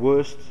is the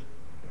worst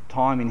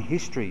time in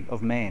history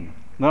of man.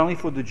 Not only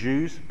for the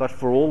Jews, but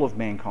for all of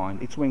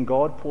mankind. It's when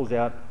God pours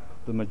out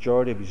the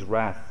majority of his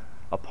wrath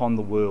upon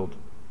the world.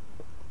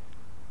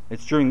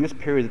 It's during this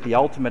period that the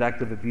ultimate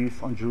act of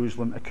abuse on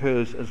Jerusalem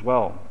occurs as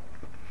well.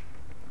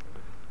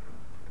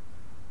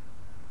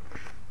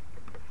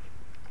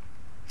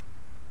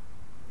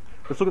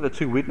 Let's look at the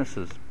two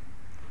witnesses.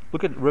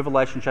 Look at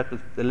Revelation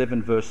chapter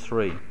 11, verse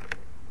 3.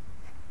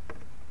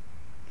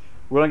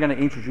 We're only going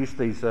to introduce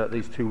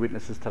these two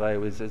witnesses today.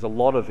 There's a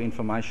lot of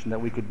information that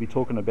we could be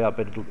talking about,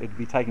 but it'd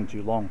be taking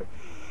too long.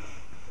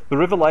 But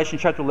Revelation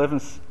chapter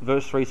 11,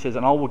 verse 3 says,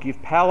 "And I will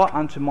give power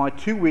unto my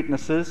two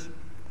witnesses,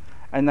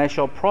 and they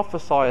shall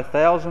prophesy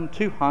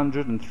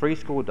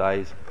 1,260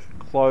 days,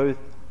 clothed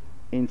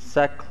in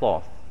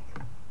sackcloth."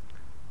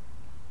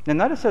 Now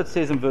notice how it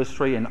says in verse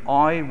 3, "And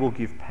I will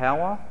give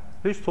power."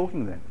 Who's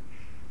talking then?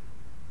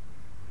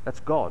 That's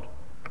God.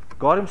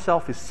 God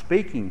himself is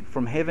speaking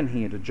from heaven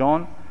here to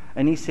John,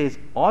 and he says,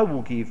 "I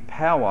will give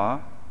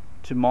power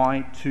to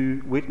my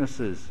two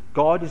witnesses."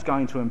 God is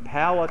going to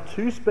empower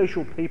two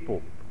special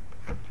people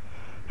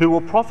who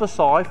will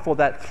prophesy for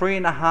that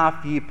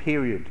 3.5 year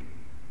period.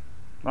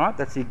 Right?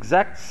 That's the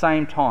exact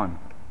same time.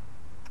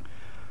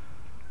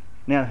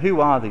 Now,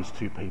 who are these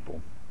two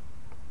people?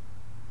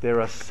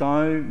 There are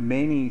so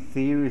many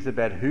theories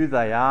about who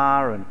they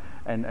are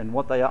and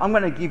what they are. I'm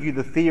going to give you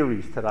the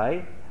theories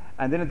today,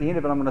 and then at the end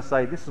of it I'm going to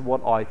say this is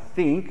what I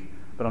think,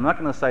 but I'm not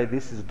going to say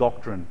this is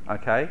doctrine,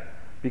 okay?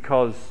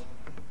 Because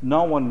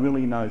no one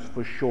really knows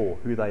for sure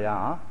who they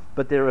are,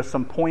 but there are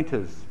some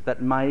pointers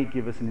that may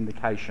give us an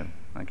indication,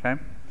 okay?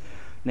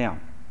 Now,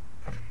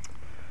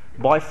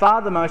 by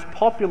far the most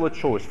popular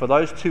choice for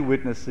those two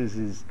witnesses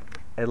is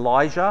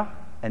Elijah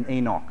and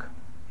Enoch.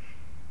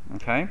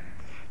 Okay?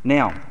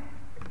 Now,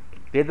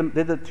 they're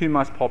the two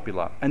most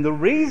popular. And the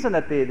reason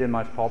that they're the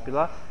most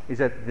popular is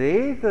that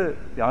they're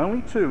the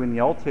only two in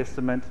the Old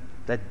Testament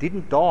that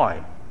didn't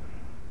die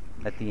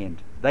at the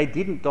end. They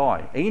didn't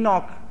die.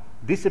 Enoch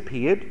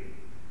disappeared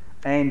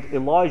and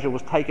Elijah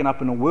was taken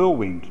up in a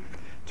whirlwind.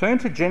 Turn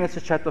to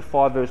Genesis chapter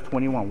 5 verse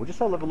 21. We'll just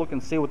have a look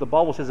and see what the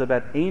Bible says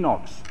about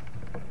Enoch's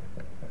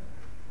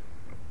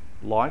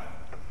life.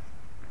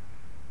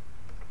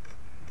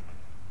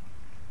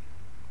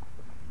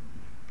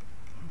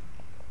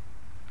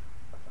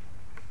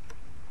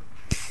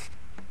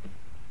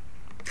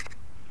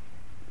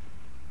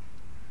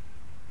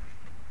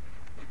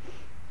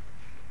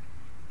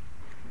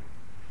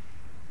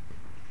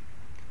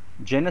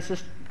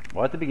 Genesis,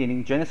 right at the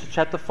beginning, Genesis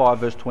chapter 5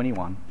 verse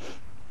 21.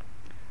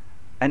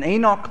 "And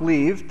Enoch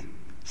lived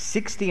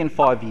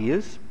 65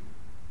 years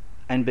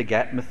and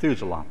begat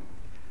Methuselah.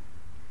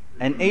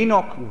 And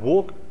Enoch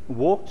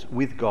walked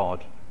with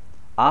God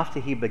after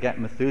he begat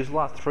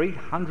Methuselah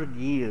 300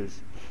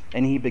 years,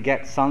 and he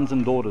begat sons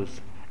and daughters.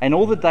 And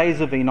all the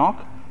days of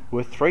Enoch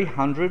were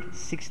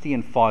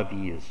 365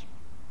 years."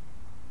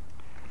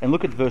 And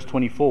look at verse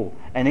 24.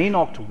 "And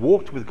Enoch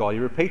walked with God." He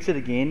repeats it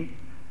again.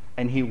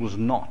 "And he was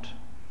not,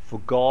 for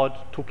God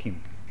took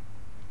him."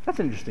 That's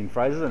an interesting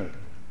phrase, isn't it?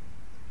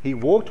 He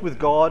walked with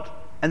God,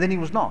 and then he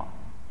was not,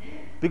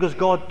 because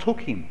God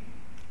took him.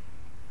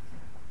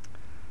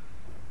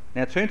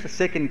 Now turn to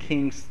 2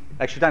 Kings.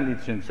 Actually, don't need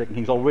to turn to 2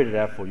 Kings. I'll read it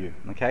out for you.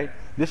 Okay,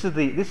 this is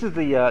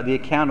the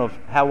account of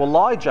how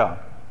Elijah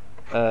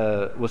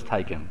was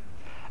taken.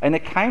 "And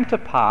it came to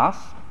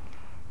pass,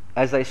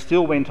 as they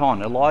still went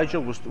on,"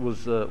 Elijah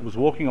was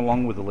walking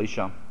along with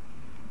Elisha,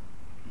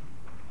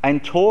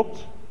 "and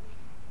talked,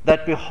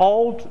 that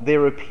behold,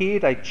 there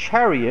appeared a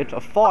chariot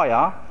of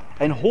fire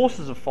and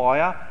horses of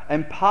fire,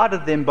 and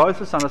parted them both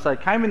asunder." So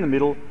it came in the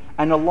middle,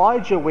 and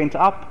Elijah went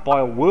up by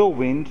a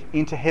whirlwind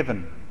into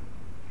heaven.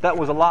 That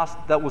was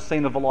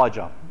seen of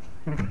Elijah.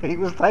 He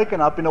was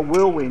taken up in a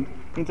whirlwind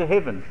into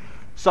heaven.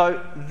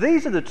 So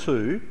these are the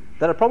two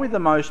that are probably the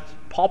most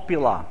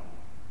popular.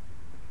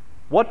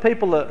 What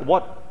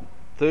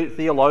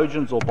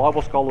theologians or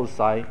Bible scholars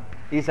say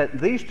is that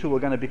these two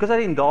are going to, because they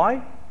didn't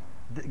die,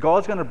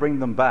 God's going to bring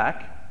them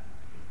back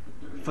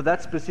for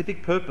that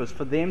specific purpose,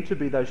 for them to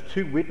be those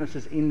two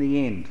witnesses in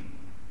the end.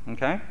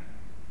 Okay?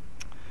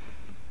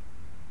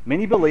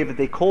 Many believe that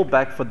they're called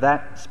back for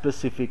that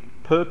specific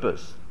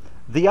purpose.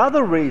 The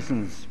other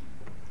reasons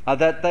are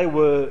that they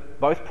were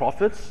both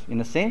prophets,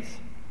 in a sense.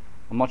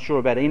 I'm not sure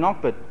about Enoch,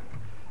 but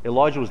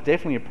Elijah was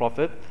definitely a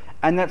prophet.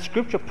 And that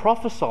Scripture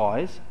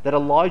prophesies that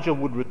Elijah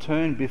would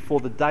return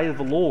before the day of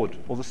the Lord,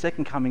 or the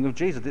second coming of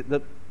Jesus.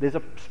 There's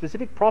a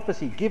specific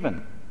prophecy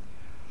given.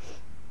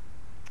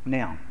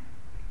 Now,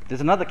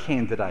 there's another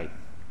candidate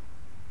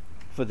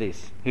for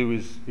this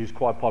who's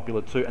quite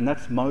popular too, and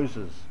that's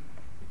Moses.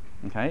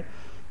 Okay?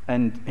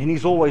 And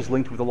he's always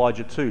linked with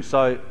Elijah too.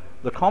 So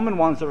the common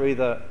ones are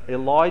either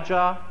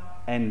Elijah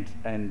and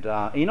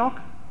Enoch,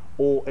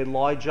 or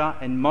Elijah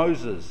and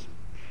Moses.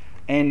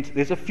 And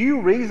there's a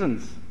few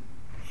reasons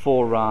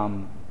for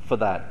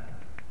that.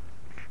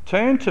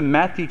 Turn to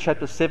Matthew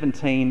chapter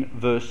 17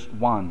 verse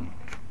 1.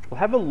 We'll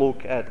have a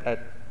look at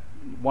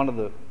one of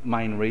the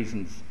main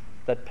reasons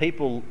that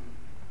people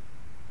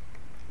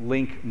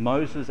link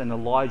Moses and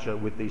Elijah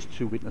with these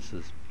two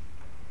witnesses.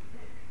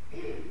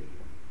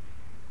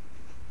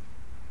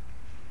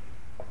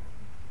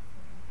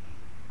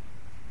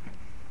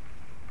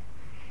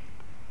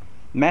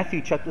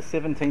 Matthew chapter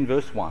 17,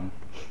 verse 1.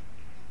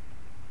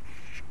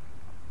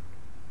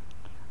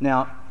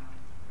 Now,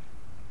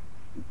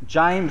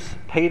 James,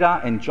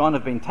 Peter, and John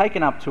have been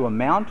taken up to a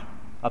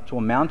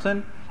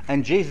mountain,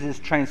 and Jesus is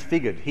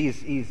transfigured.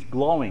 He's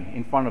glowing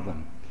in front of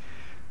them.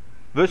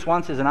 Verse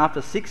 1 says, "And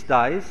after 6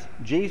 days,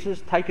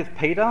 Jesus taketh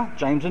Peter,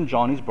 James, and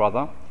John, his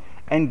brother,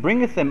 and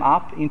bringeth them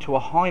up into a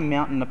high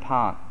mountain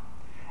apart.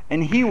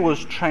 And he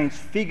was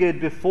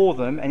transfigured before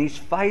them, and his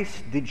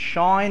face did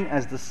shine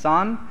as the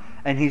sun,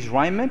 and his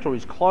raiment," or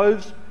his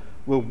clothes,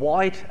 "were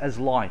white as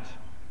light.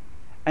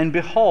 And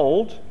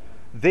behold,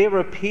 there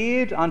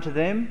appeared unto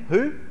them,"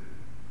 who?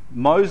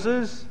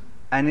 "Moses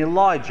and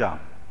Elijah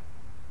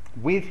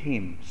with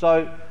him."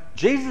 So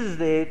Jesus is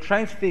there,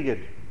 transfigured,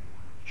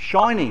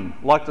 shining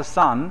like the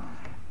sun,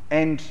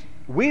 and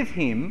with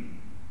him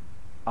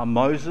are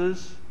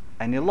Moses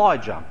and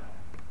Elijah.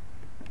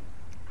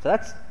 So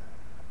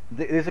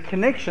there's a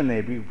connection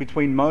there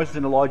between Moses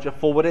and Elijah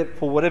for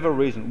whatever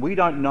reason. We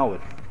don't know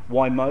it,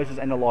 why Moses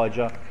and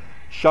Elijah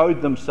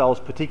showed themselves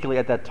particularly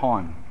at that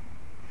time.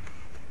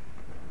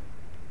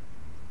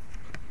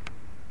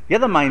 The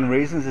other main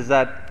reason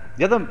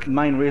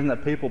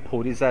that people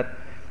put is that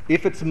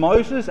if it's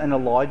Moses and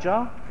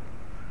Elijah,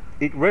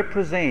 it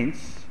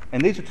represents,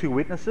 and these are two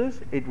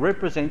witnesses, it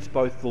represents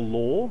both the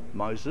law,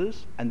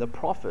 Moses, and the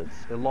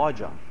prophets,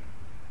 Elijah.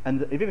 And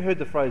have you ever heard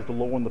the phrase, the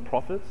law and the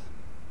prophets?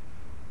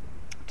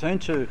 Turn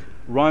to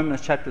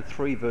Romans chapter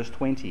 3, verse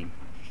 20.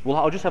 Well,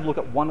 I'll just have a look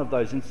at one of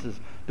those instances.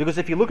 Because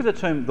if you look at the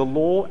term the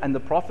law and the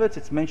prophets,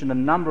 it's mentioned a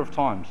number of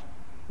times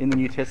in the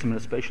New Testament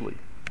especially.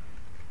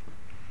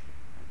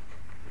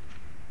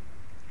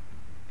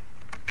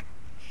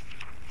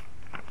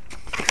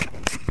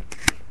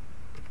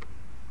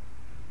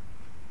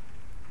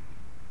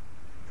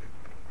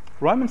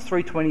 Romans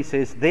 3:20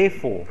 says,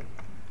 "Therefore,"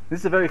 this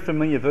is a very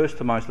familiar verse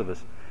to most of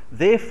us,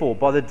 "Therefore,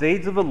 by the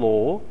deeds of the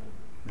law,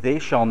 there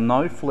shall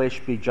no flesh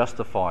be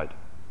justified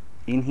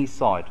in his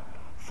sight,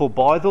 for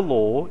by the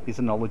law is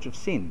a knowledge of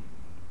sin.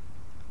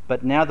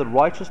 But now the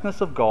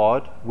righteousness of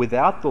God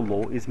without the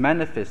law is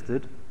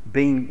manifested,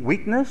 being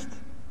witnessed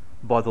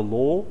by the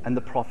law and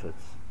the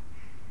prophets."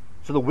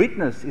 So the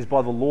witness is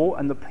by the law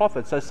and the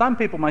prophets. So some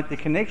people make the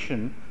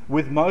connection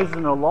with Moses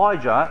and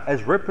Elijah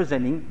as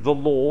representing the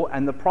law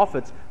and the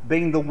prophets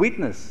being the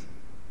witness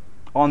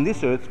on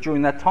this earth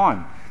during that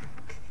time.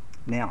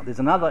 Now, there's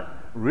another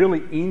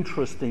really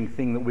interesting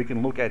thing that we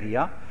can look at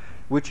here,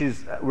 which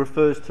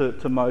refers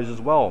to Moses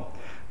as well.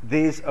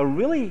 There's a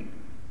really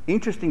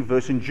interesting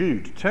verse in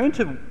Jude. Turn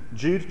to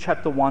Jude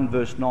chapter 1,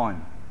 verse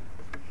 9.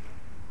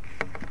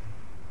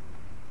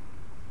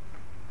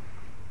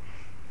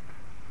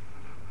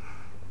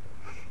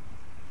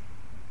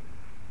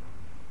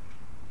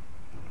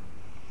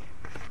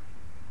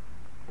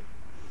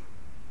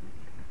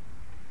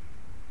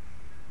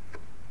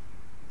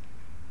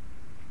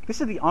 This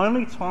is the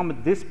only time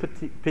that this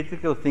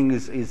particular thing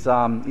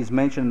is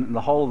mentioned in the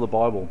whole of the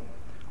Bible,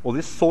 or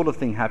this sort of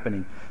thing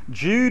happening.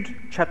 Jude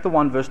chapter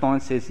 1 verse 9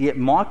 says, "Yet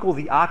Michael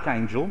the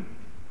archangel,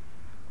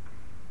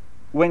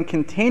 when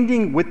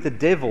contending with the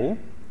devil,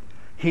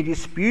 he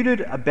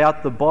disputed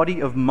about the body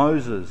of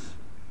Moses,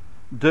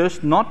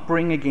 durst not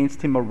bring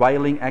against him a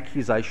railing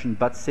accusation,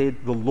 but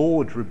said, The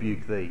Lord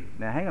rebuke thee."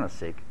 Now hang on a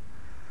sec.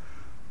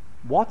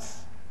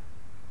 What's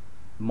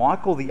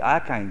Michael the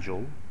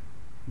archangel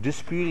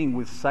disputing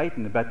with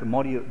Satan about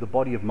the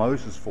body of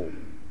Moses for?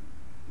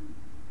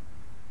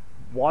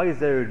 Why is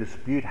there a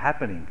dispute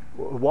happening?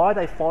 Why are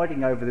they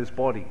fighting over this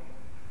body?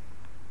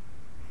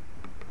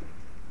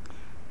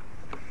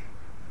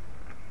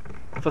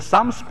 For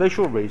some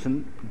special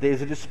reason,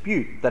 there's a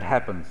dispute that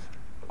happens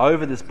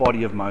over this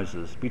body of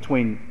Moses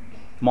between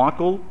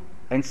Michael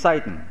and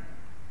Satan.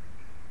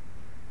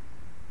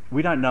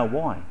 We don't know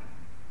why.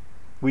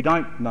 We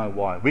don't know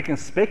why. We can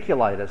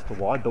speculate as to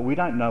why, but we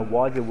don't know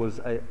why there was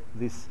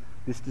this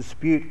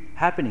dispute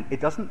happening.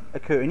 It doesn't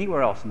occur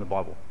anywhere else in the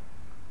Bible.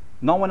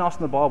 No one else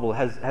in the Bible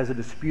has a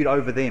dispute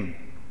over them,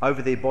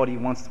 over their body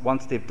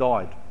once they've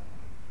died.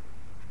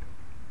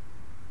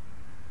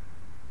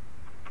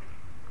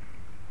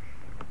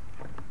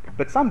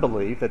 But some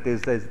believe that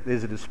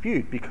there's a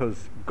dispute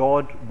because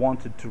God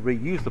wanted to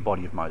reuse the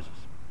body of Moses.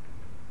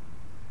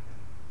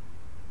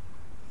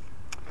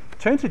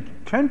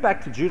 Turn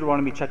back to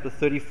Deuteronomy chapter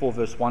 34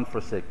 verse 1 for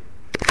a sec.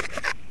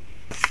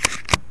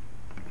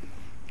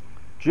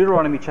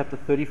 Deuteronomy chapter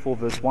 34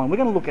 verse 1. We're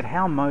going to look at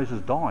how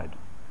Moses died.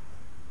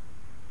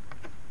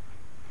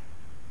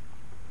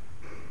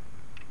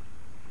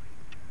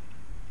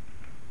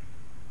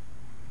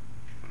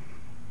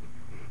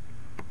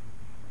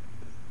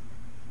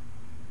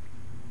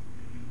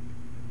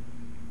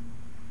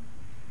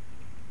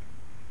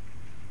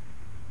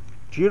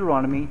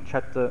 Deuteronomy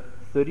chapter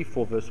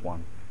 34 verse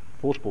 1.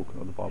 Fourth book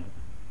of the Bible.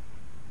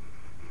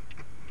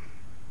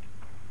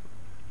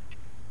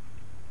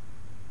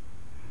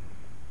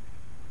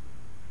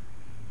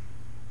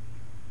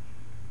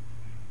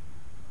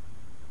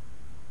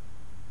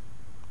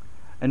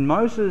 And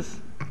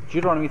Moses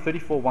Deuteronomy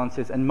 34:1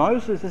 says, and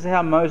Moses, this is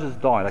how Moses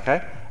died,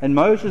 okay? And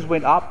Moses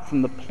went up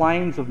from the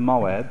plains of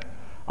Moab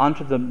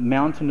unto the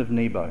mountain of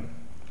Nebo,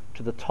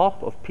 to the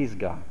top of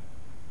Pisgah,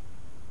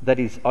 that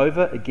is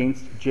over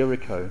against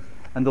Jericho.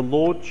 And the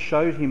Lord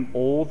showed him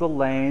all the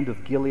land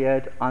of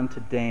Gilead unto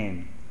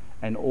Dan,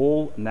 and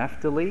all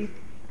Naphtali,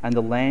 and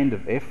the land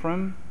of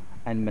Ephraim,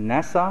 and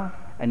Manasseh,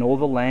 and all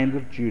the land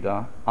of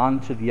Judah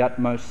unto the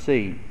utmost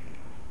sea,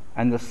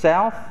 and the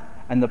south,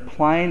 and the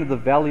plain of the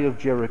valley of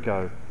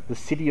Jericho, the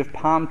city of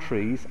palm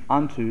trees,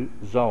 unto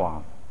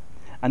Zoar.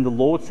 And the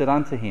Lord said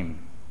unto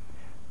him,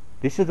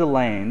 this is the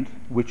land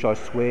which I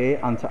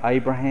swear unto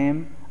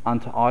Abraham,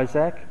 unto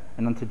Isaac,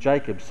 and unto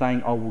Jacob,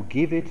 saying, I will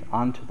give it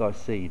unto thy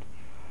seed.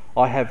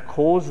 I have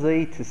caused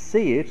thee to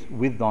see it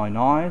with thine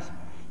eyes,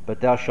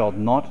 but thou shalt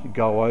not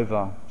go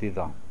over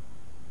thither.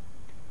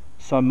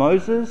 So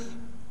Moses,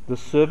 the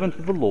servant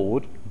of the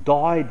Lord,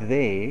 died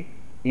there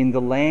in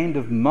the land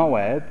of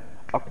Moab,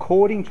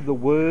 according to the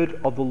word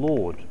of the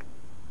Lord.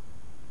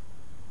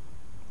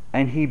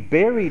 And he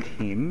buried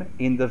him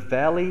in the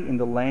valley in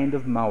the land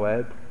of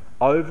Moab,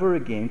 over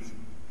against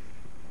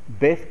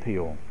Beth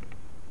Peor.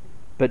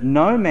 But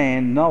no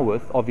man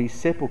knoweth of his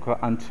sepulchre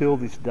until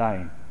this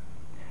day.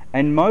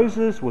 And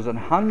Moses was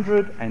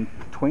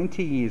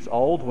 120 years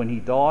old when he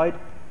died.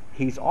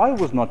 His eye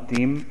was not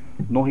dim,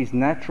 nor his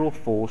natural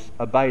force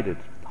abated.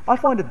 I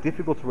find it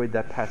difficult to read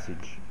that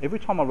passage. Every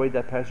time I read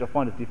that passage, I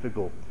find it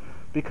difficult.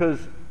 Because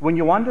when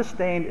you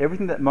understand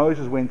everything that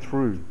Moses went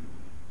through,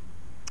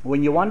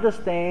 when you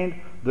understand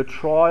the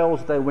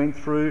trials they went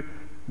through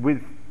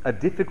with a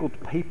difficult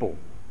people,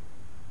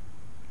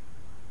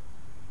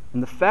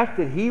 and the fact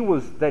that he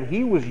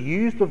was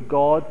used of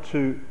God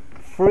to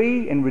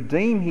free and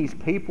redeem his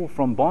people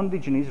from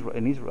bondage in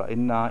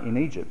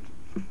Egypt,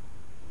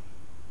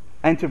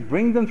 and to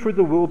bring them through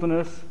the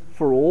wilderness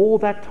for all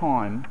that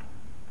time,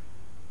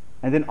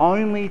 and then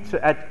only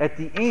to at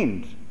the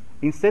end,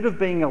 instead of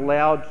being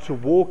allowed to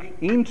walk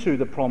into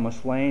the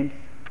promised land,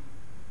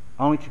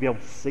 only to be able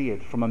to see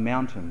it from a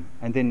mountain,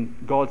 and then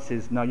God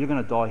says, no, you're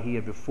going to die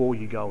here before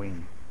you go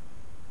in.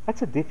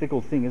 That's a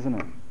difficult thing, isn't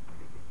it?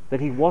 That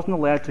he wasn't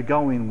allowed to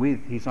go in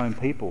with his own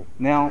people.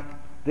 Now,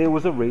 there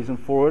was a reason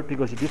for it,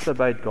 because he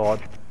disobeyed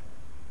God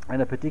at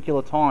a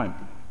particular time.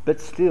 But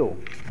still,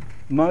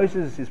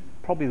 Moses is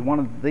probably one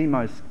of the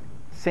most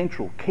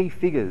central, key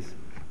figures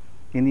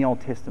in the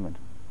Old Testament,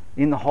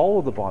 in the whole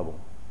of the Bible.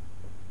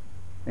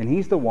 And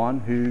he's the one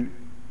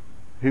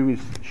who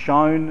is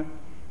shown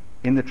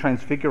in the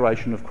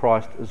transfiguration of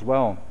Christ as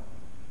well.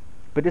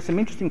 But there's some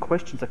interesting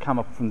questions that come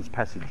up from this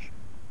passage.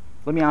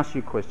 Let me ask you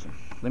a question.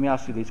 Let me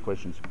ask you these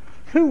questions.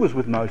 Who was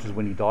with Moses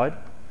when he died?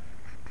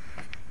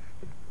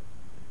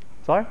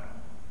 Sorry?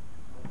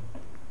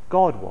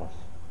 God was.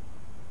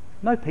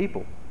 No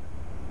people.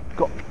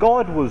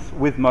 God was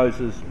with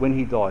Moses when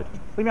he died.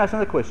 Let me ask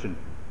another question.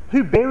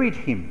 Who buried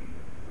him?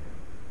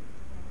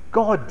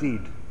 God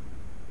did.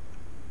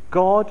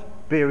 God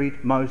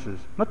buried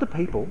Moses, not the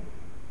people.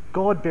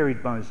 God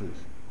buried Moses.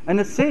 And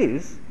it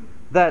says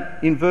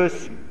that in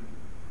verse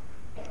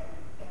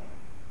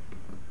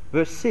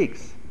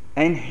 6,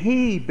 and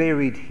he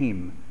buried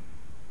him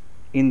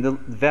in a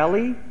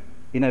valley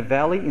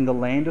in the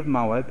land of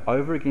Moab,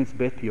 over against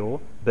Beth Peor,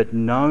 but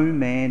no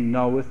man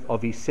knoweth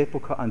of his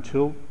sepulchre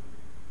until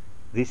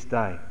this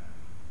day.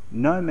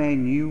 No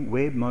man knew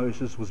where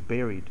Moses was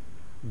buried.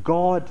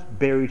 God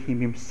buried him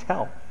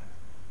himself.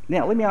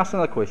 Now, let me ask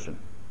another question.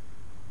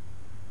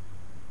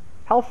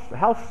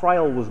 How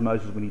frail was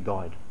Moses when he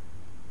died?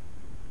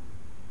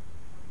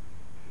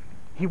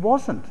 He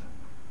wasn't.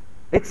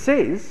 It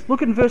says,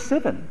 look in verse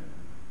 7.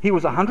 He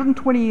was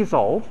 120 years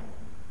old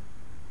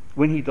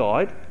when he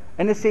died,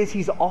 and it says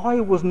his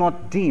eye was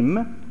not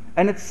dim,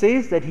 and it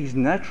says that his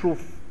natural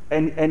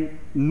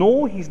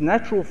nor his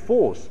natural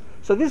force.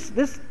 So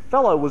this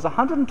fellow was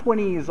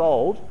 120 years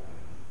old.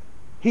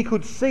 He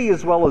could see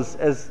as well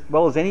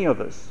as any of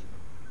us,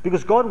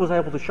 because God was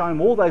able to show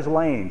him all those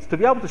lands. To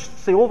be able to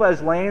see all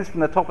those lands from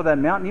the top of that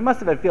mountain, he must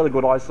have had fairly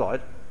good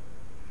eyesight.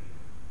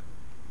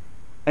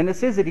 And it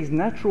says that his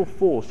natural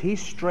force, his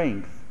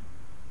strength,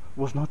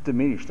 was not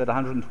diminished at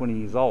 120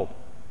 years old.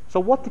 So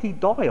what did he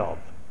die of?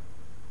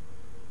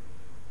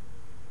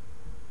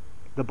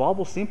 The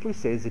Bible simply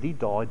says that he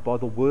died by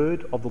the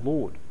word of the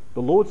Lord.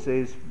 The Lord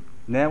says,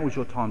 now is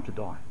your time to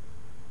die.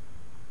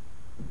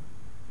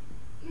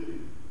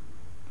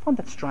 I find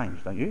that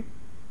strange, don't you?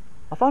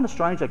 I find it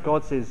strange that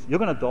God says, you're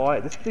going to die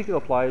at this particular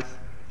place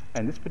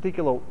and this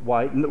particular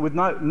way, with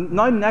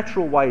no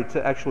natural way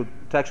to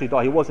actually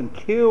die. He wasn't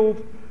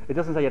killed. It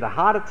doesn't say he had a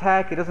heart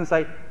attack.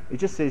 It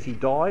just says he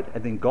died,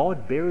 and then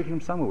God buried him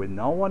somewhere where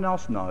no one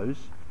else knows,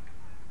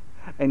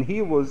 and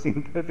he was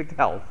in perfect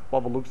health by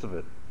the looks of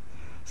it.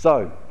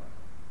 So,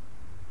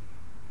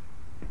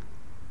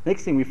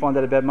 next thing we find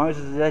out about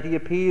Moses is that he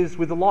appears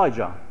with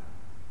Elijah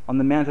on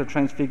the Mount of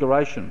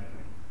Transfiguration.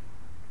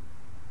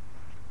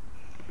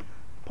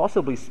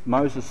 Possibly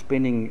Moses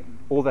spending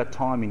all that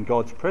time in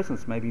God's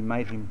presence maybe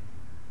made him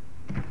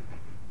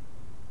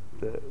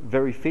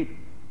very fit,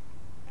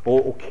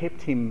 or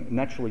kept him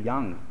naturally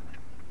young.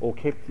 or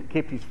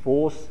kept his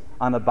force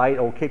unabated,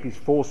 or kept his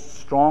force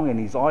strong and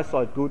his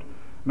eyesight good.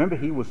 Remember,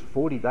 he was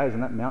 40 days on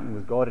that mountain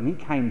with God, and he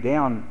came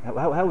down.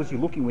 How was he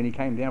looking when he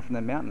came down from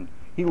that mountain?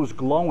 He was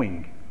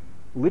glowing,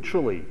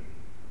 literally.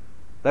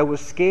 They were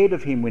scared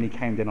of him when he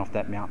came down off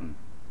that mountain.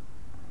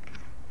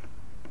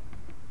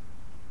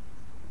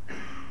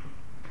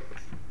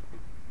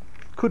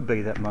 Could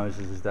be that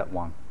Moses is that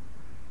one.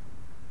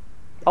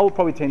 I would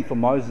probably tend for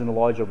Moses and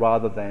Elijah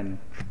rather than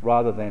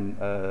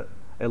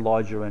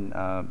Elijah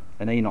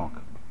and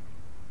Enoch.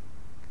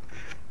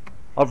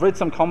 I've read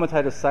some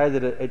commentators say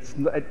that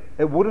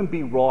it wouldn't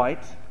be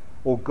right,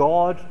 or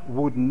God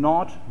would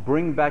not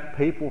bring back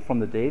people from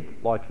the dead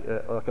like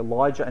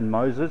Elijah and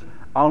Moses,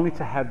 only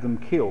to have them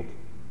killed.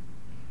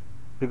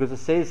 Because it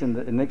says in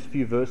the next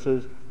few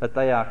verses that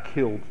they are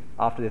killed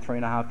after their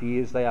 3.5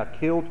 years. They are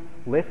killed,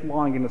 left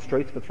lying in the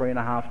streets for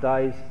 3.5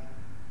 days.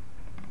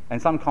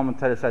 And some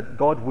commentators said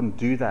God wouldn't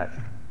do that.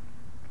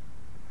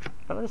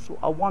 But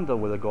I wonder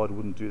whether God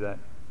wouldn't do that.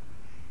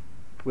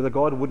 Whether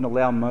God wouldn't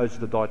allow Moses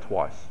to die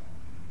twice.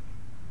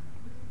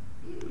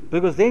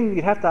 Because then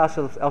you'd have to ask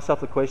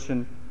ourselves the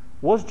question,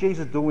 was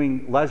Jesus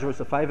doing Lazarus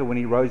a favour when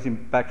he rose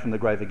him back from the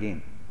grave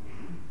again?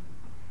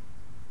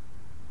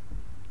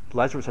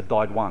 Lazarus had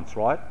died once,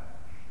 right?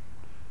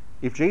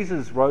 If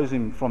Jesus rose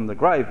him from the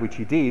grave, which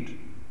he did,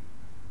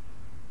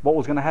 what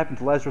was going to happen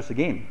to Lazarus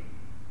again?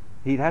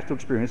 He'd have to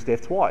experience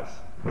death twice.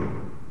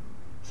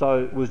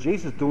 So was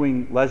Jesus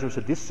doing Lazarus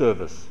a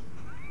disservice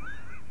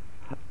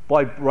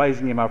by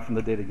raising him up from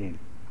the dead again?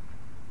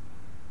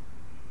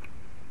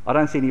 I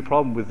don't see any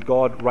problem with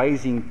God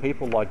raising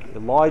people like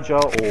Elijah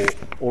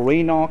or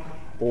Enoch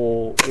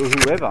or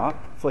whoever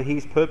for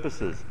his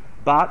purposes.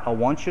 But I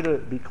want you to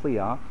be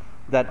clear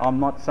that I'm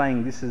not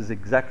saying this is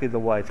exactly the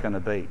way it's going to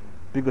be,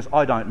 because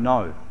I don't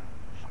know.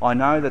 I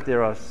know that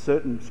there are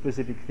certain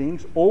specific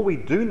things. All we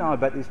do know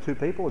about these two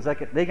people is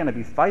that they're going to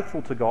be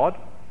faithful to God,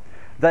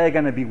 they are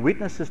going to be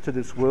witnesses to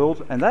this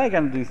world, and they are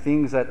going to do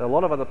things that a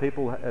lot of other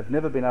people have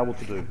never been able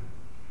to do.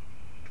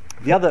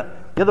 The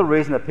other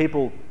reason that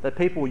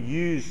people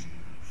use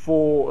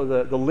for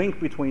the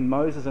link between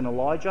Moses and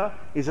Elijah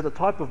is that the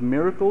type of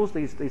miracles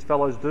these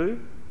fellows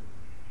do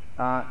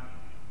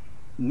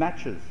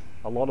matches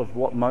a lot of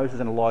what Moses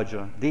and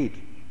Elijah did,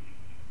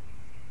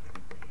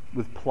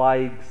 with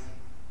plagues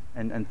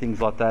and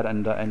things like that,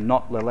 and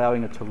not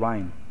allowing it to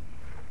rain.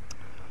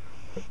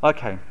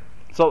 Okay,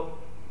 so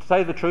to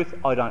say the truth,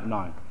 I don't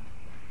know.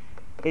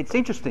 It's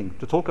interesting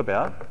to talk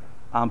about,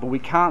 but we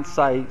can't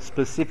say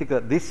specifically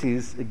that this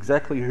is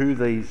exactly who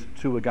these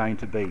two are going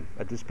to be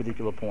at this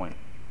particular point.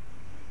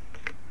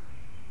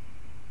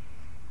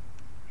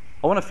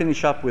 I want to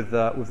finish up with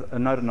a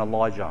note on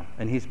Elijah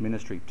and his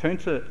ministry. Turn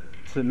to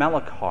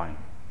Malachi,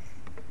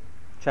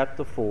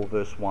 chapter 4,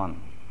 verse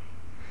 1.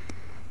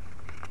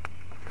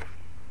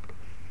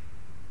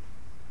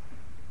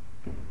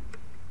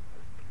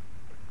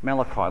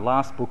 Malachi,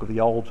 last book of the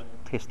Old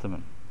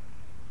Testament.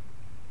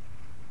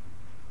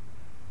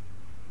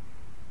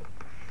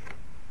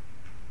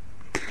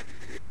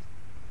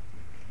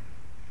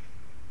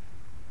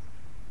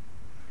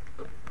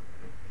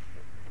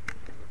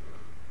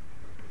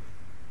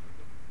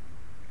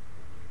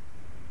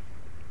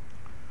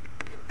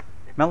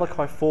 Malachi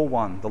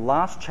 4:1, the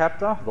last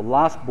chapter, the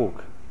last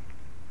book.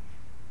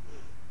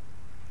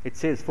 It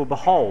says, "For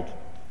behold,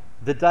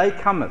 the day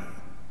cometh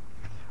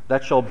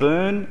that shall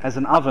burn as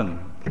an oven,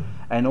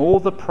 and all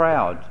the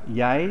proud,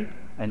 yea,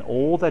 and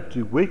all that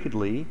do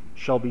wickedly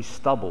shall be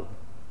stubble.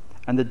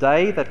 And the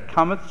day that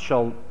cometh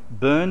shall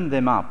burn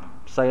them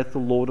up, saith the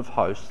Lord of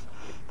hosts,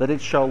 that it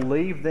shall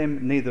leave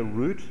them neither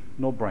root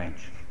nor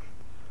branch.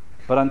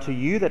 But unto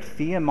you that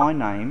fear my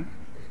name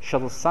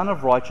shall the Son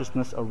of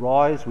Righteousness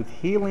arise with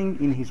healing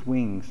in his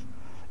wings,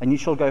 and ye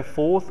shall go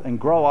forth and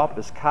grow up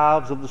as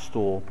calves of the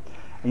stall,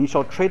 and ye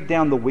shall tread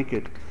down the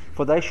wicked,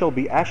 for they shall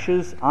be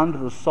ashes under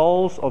the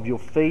soles of your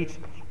feet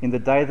in the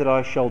day that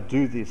I shall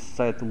do this,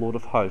 saith the Lord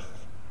of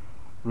hosts.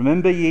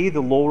 Remember ye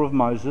the law of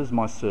Moses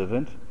my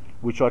servant,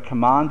 which I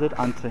commanded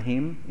unto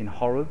him in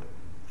Horeb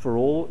for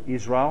all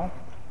Israel,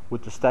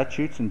 with the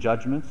statutes and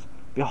judgments.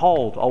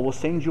 Behold, I will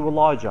send you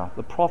Elijah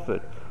the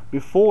prophet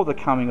before the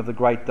coming of the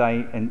great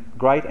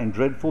and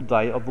dreadful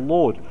day of the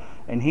Lord.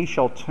 And he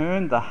shall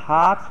turn the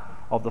heart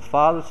of the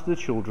fathers to the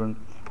children,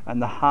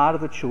 and the heart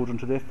of the children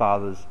to their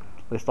fathers,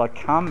 lest I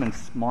come and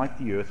smite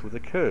the earth with a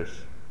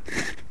curse."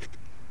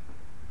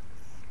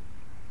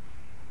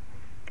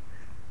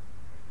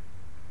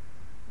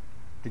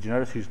 Did you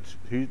notice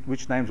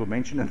which names were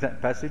mentioned in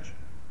that passage?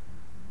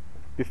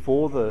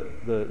 Before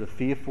the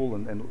fearful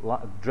and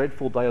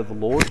dreadful day of the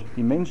Lord,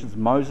 he mentions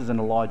Moses and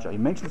Elijah. He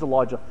mentions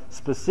Elijah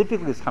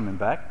specifically as coming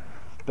back,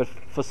 but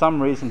for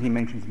some reason he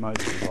mentions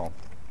Moses as well.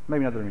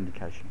 Maybe another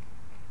indication.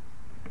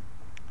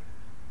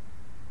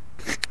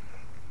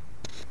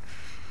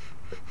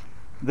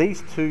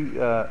 These two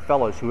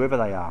fellows, whoever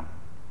they are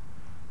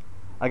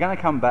going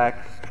to come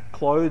back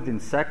clothed in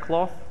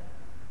sackcloth,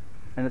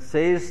 and it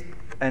says,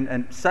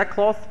 and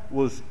sackcloth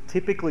was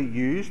typically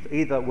used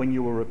either when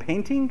you were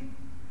repenting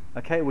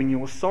Okay, when you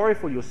were sorry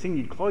for your sin,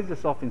 you'd clothe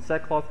yourself in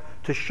sackcloth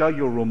to show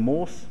your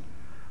remorse,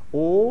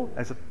 or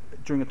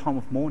during a time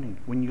of mourning,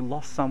 when you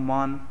lost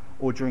someone,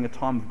 or during a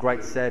time of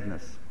great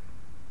sadness.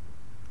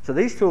 So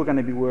these two are going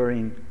to be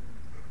wearing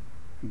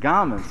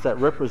garments that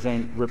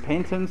represent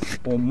repentance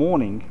or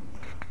mourning.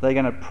 They're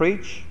going to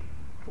preach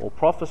or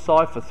prophesy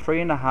for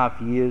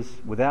 3.5 years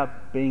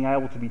without being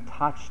able to be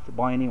touched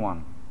by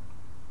anyone.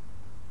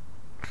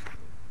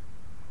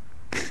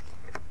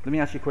 Let me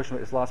ask you a question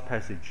about this last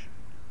passage.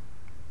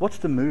 What's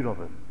the mood of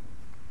it?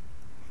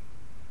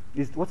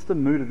 What's the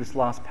mood of this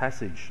last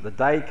passage? The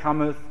day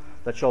cometh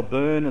that shall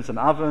burn as an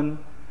oven,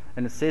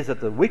 and it says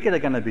that the wicked are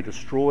going to be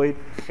destroyed.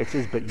 It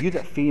says, but you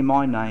that fear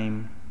my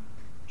name,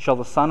 shall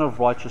the Son of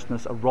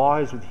Righteousness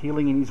arise with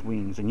healing in his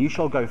wings, and you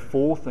shall go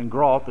forth and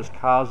grow up as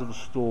calves of the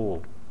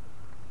stall.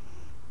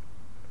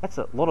 That's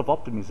a lot of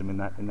optimism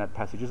in that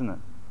passage, isn't it?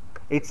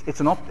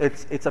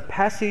 It's a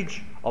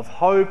passage of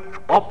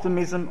hope,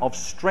 optimism, of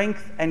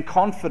strength and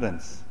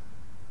confidence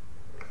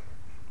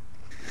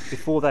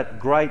before that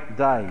great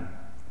day.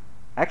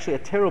 Actually, a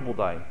terrible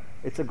day.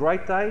 It's a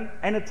great day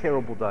and a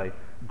terrible day.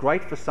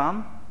 Great for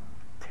some,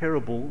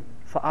 terrible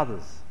for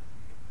others.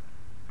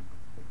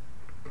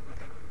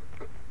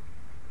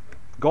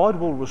 God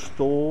will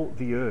restore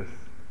the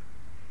earth.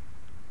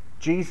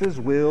 Jesus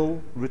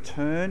will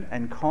return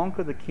and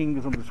conquer the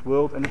kingdoms of this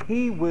world, and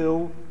he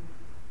will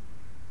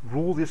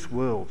rule this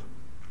world.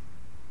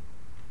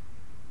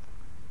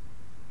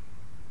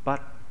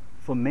 But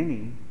for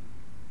many,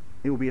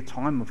 it will be a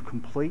time of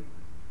complete,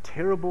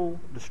 terrible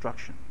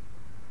destruction.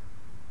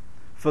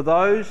 For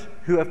those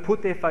who have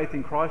put their faith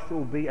in Christ, it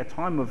will be a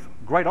time of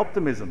great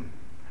optimism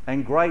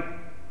and great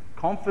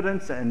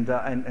confidence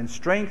and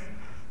strength.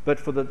 But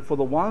for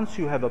the ones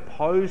who have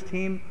opposed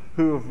him,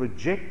 who have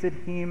rejected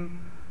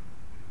him,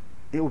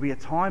 it will be a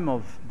time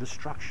of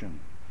destruction.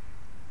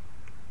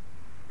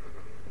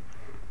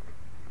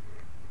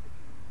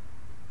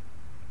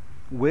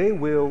 Where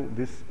will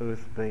this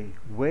earth be?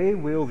 Where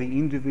will the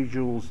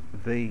individuals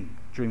be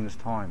during this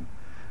time?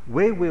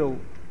 Where will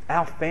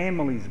our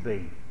families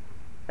be?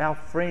 Our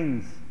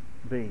friends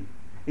be?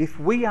 If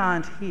we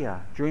aren't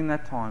here during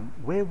that time,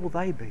 where will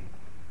they be?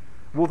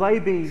 Will they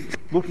be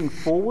looking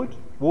forward?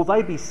 Will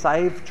they be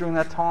saved during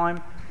that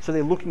time, so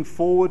they're looking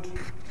forward to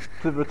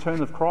the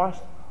return of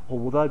Christ? Or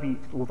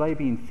will they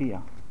be in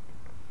fear?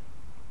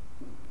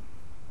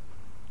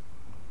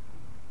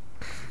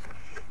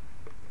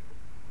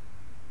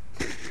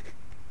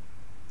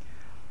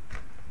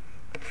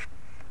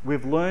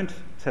 We've learned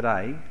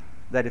today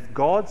that if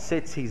God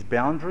sets his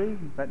boundary,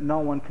 that no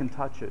one can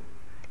touch it.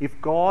 If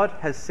God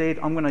has said,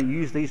 I'm going to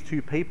use these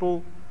two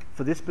people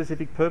for this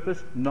specific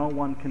purpose, no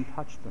one can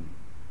touch them.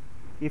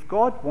 If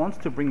God wants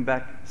to bring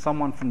back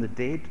someone from the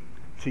dead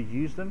to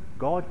use them,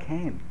 God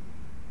can.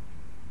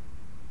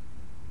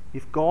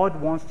 If God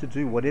wants to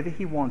do whatever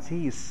he wants,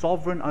 he is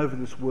sovereign over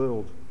this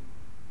world.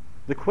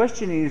 The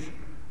question is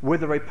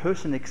whether a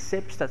person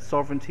accepts that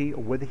sovereignty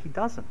or whether he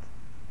doesn't.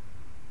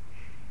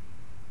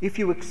 If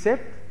you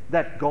accept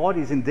that God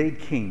is indeed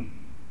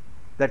king,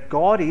 that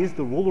God is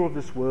the ruler of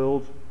this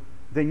world,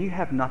 then you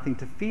have nothing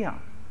to fear.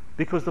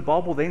 Because the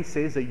Bible then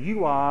says that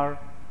you are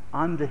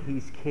under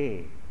his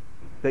care,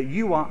 that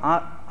you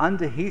are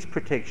under his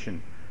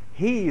protection.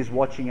 He is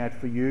watching out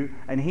for you,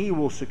 and he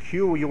will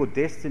secure your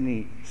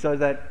destiny so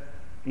that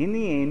in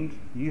the end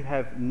you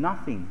have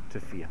nothing to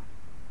fear.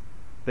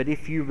 But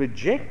if you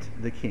reject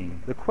the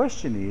king, the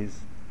question is,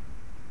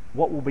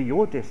 what will be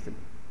your destiny?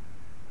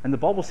 And the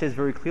Bible says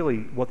very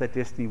clearly what that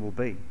destiny will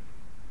be.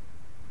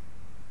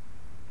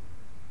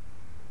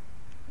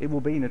 It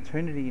will be an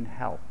eternity in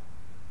hell.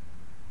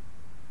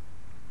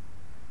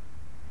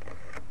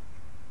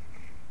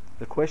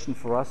 The question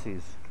for us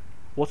is,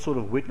 what sort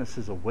of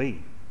witnesses are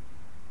we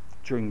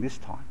during this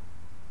time?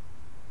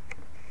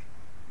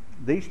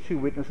 These two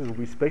witnesses will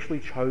be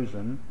specially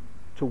chosen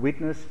to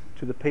witness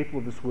to the people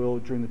of this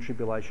world during the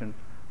tribulation.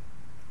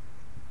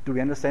 Do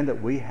we understand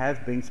that we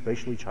have been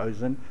specially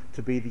chosen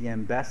to be the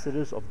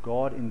ambassadors of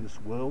God in this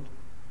world?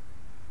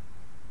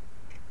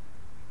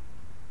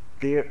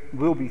 There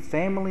will be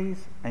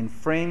families and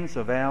friends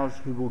of ours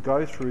who will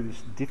go through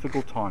this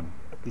difficult time,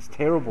 this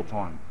terrible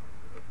time.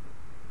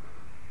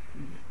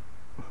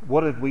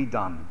 What have we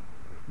done,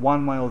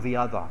 one way or the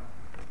other?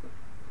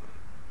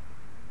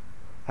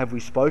 Have we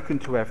spoken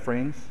to our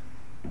friends?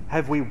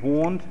 Have we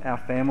warned our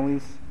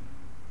families?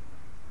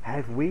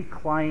 Have we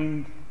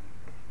claimed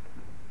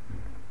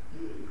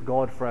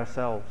God for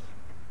ourselves?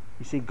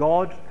 You see,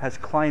 God has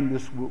claimed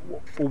this,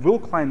 or will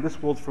claim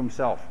this world for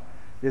himself.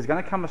 There's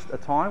going to come a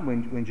time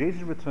when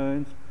Jesus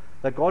returns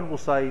that God will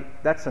say,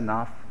 that's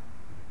enough.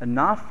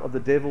 Enough of the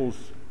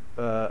devil's,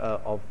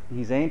 of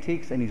his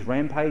antics and his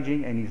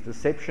rampaging and his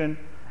deception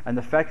and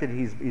the fact that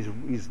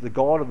he's the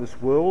God of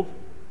this world.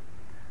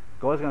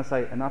 God's going to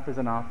say, enough is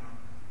enough.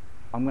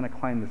 I'm going to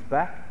claim this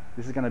back.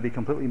 This is going to be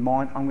completely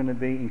mine. I'm going to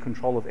be in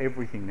control of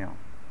everything now.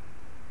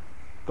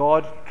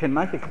 God can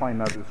make a claim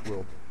over this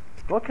world.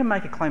 God can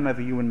make a claim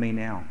over you and me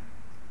now.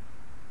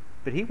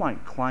 But he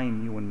won't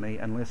claim you and me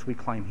unless we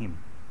claim him.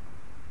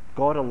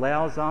 God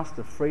allows us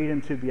the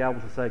freedom to be able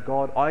to say,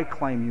 God, I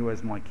claim you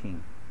as my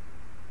King.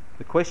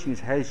 The question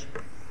is,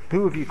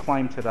 who have you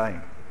claimed today?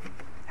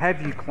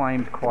 Have you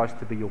claimed Christ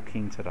to be your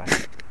King today?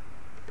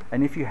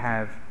 And if you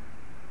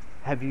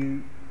are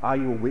you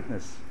a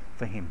witness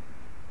for him?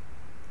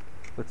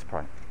 Let's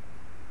pray.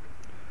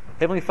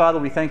 Heavenly Father,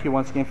 we thank you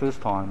once again for this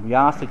time. We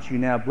ask that you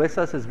now bless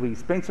us as we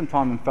spend some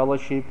time in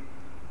fellowship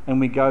and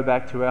we go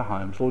back to our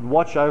homes. Lord,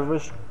 watch over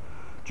us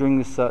during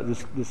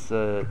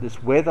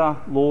this weather,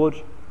 Lord,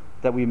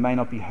 that we may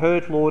not be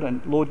hurt, Lord,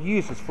 and Lord,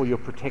 use us for your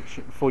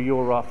protection, for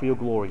your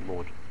glory,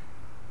 Lord.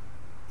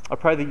 I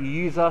pray that you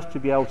use us to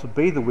be able to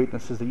be the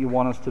witnesses that you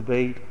want us to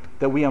be,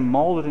 that we are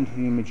moulded into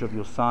the image of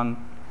your Son,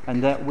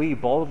 and that we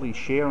boldly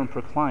share and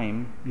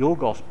proclaim your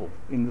gospel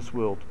in this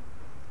world.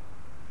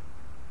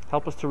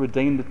 Help us to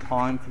redeem the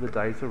time for the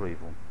days of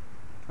evil.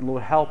 And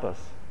Lord, help us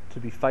to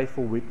be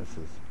faithful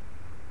witnesses.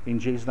 In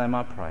Jesus' name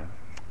I pray.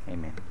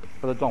 Amen.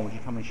 Brother Don, would you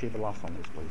come and share the last on this, please?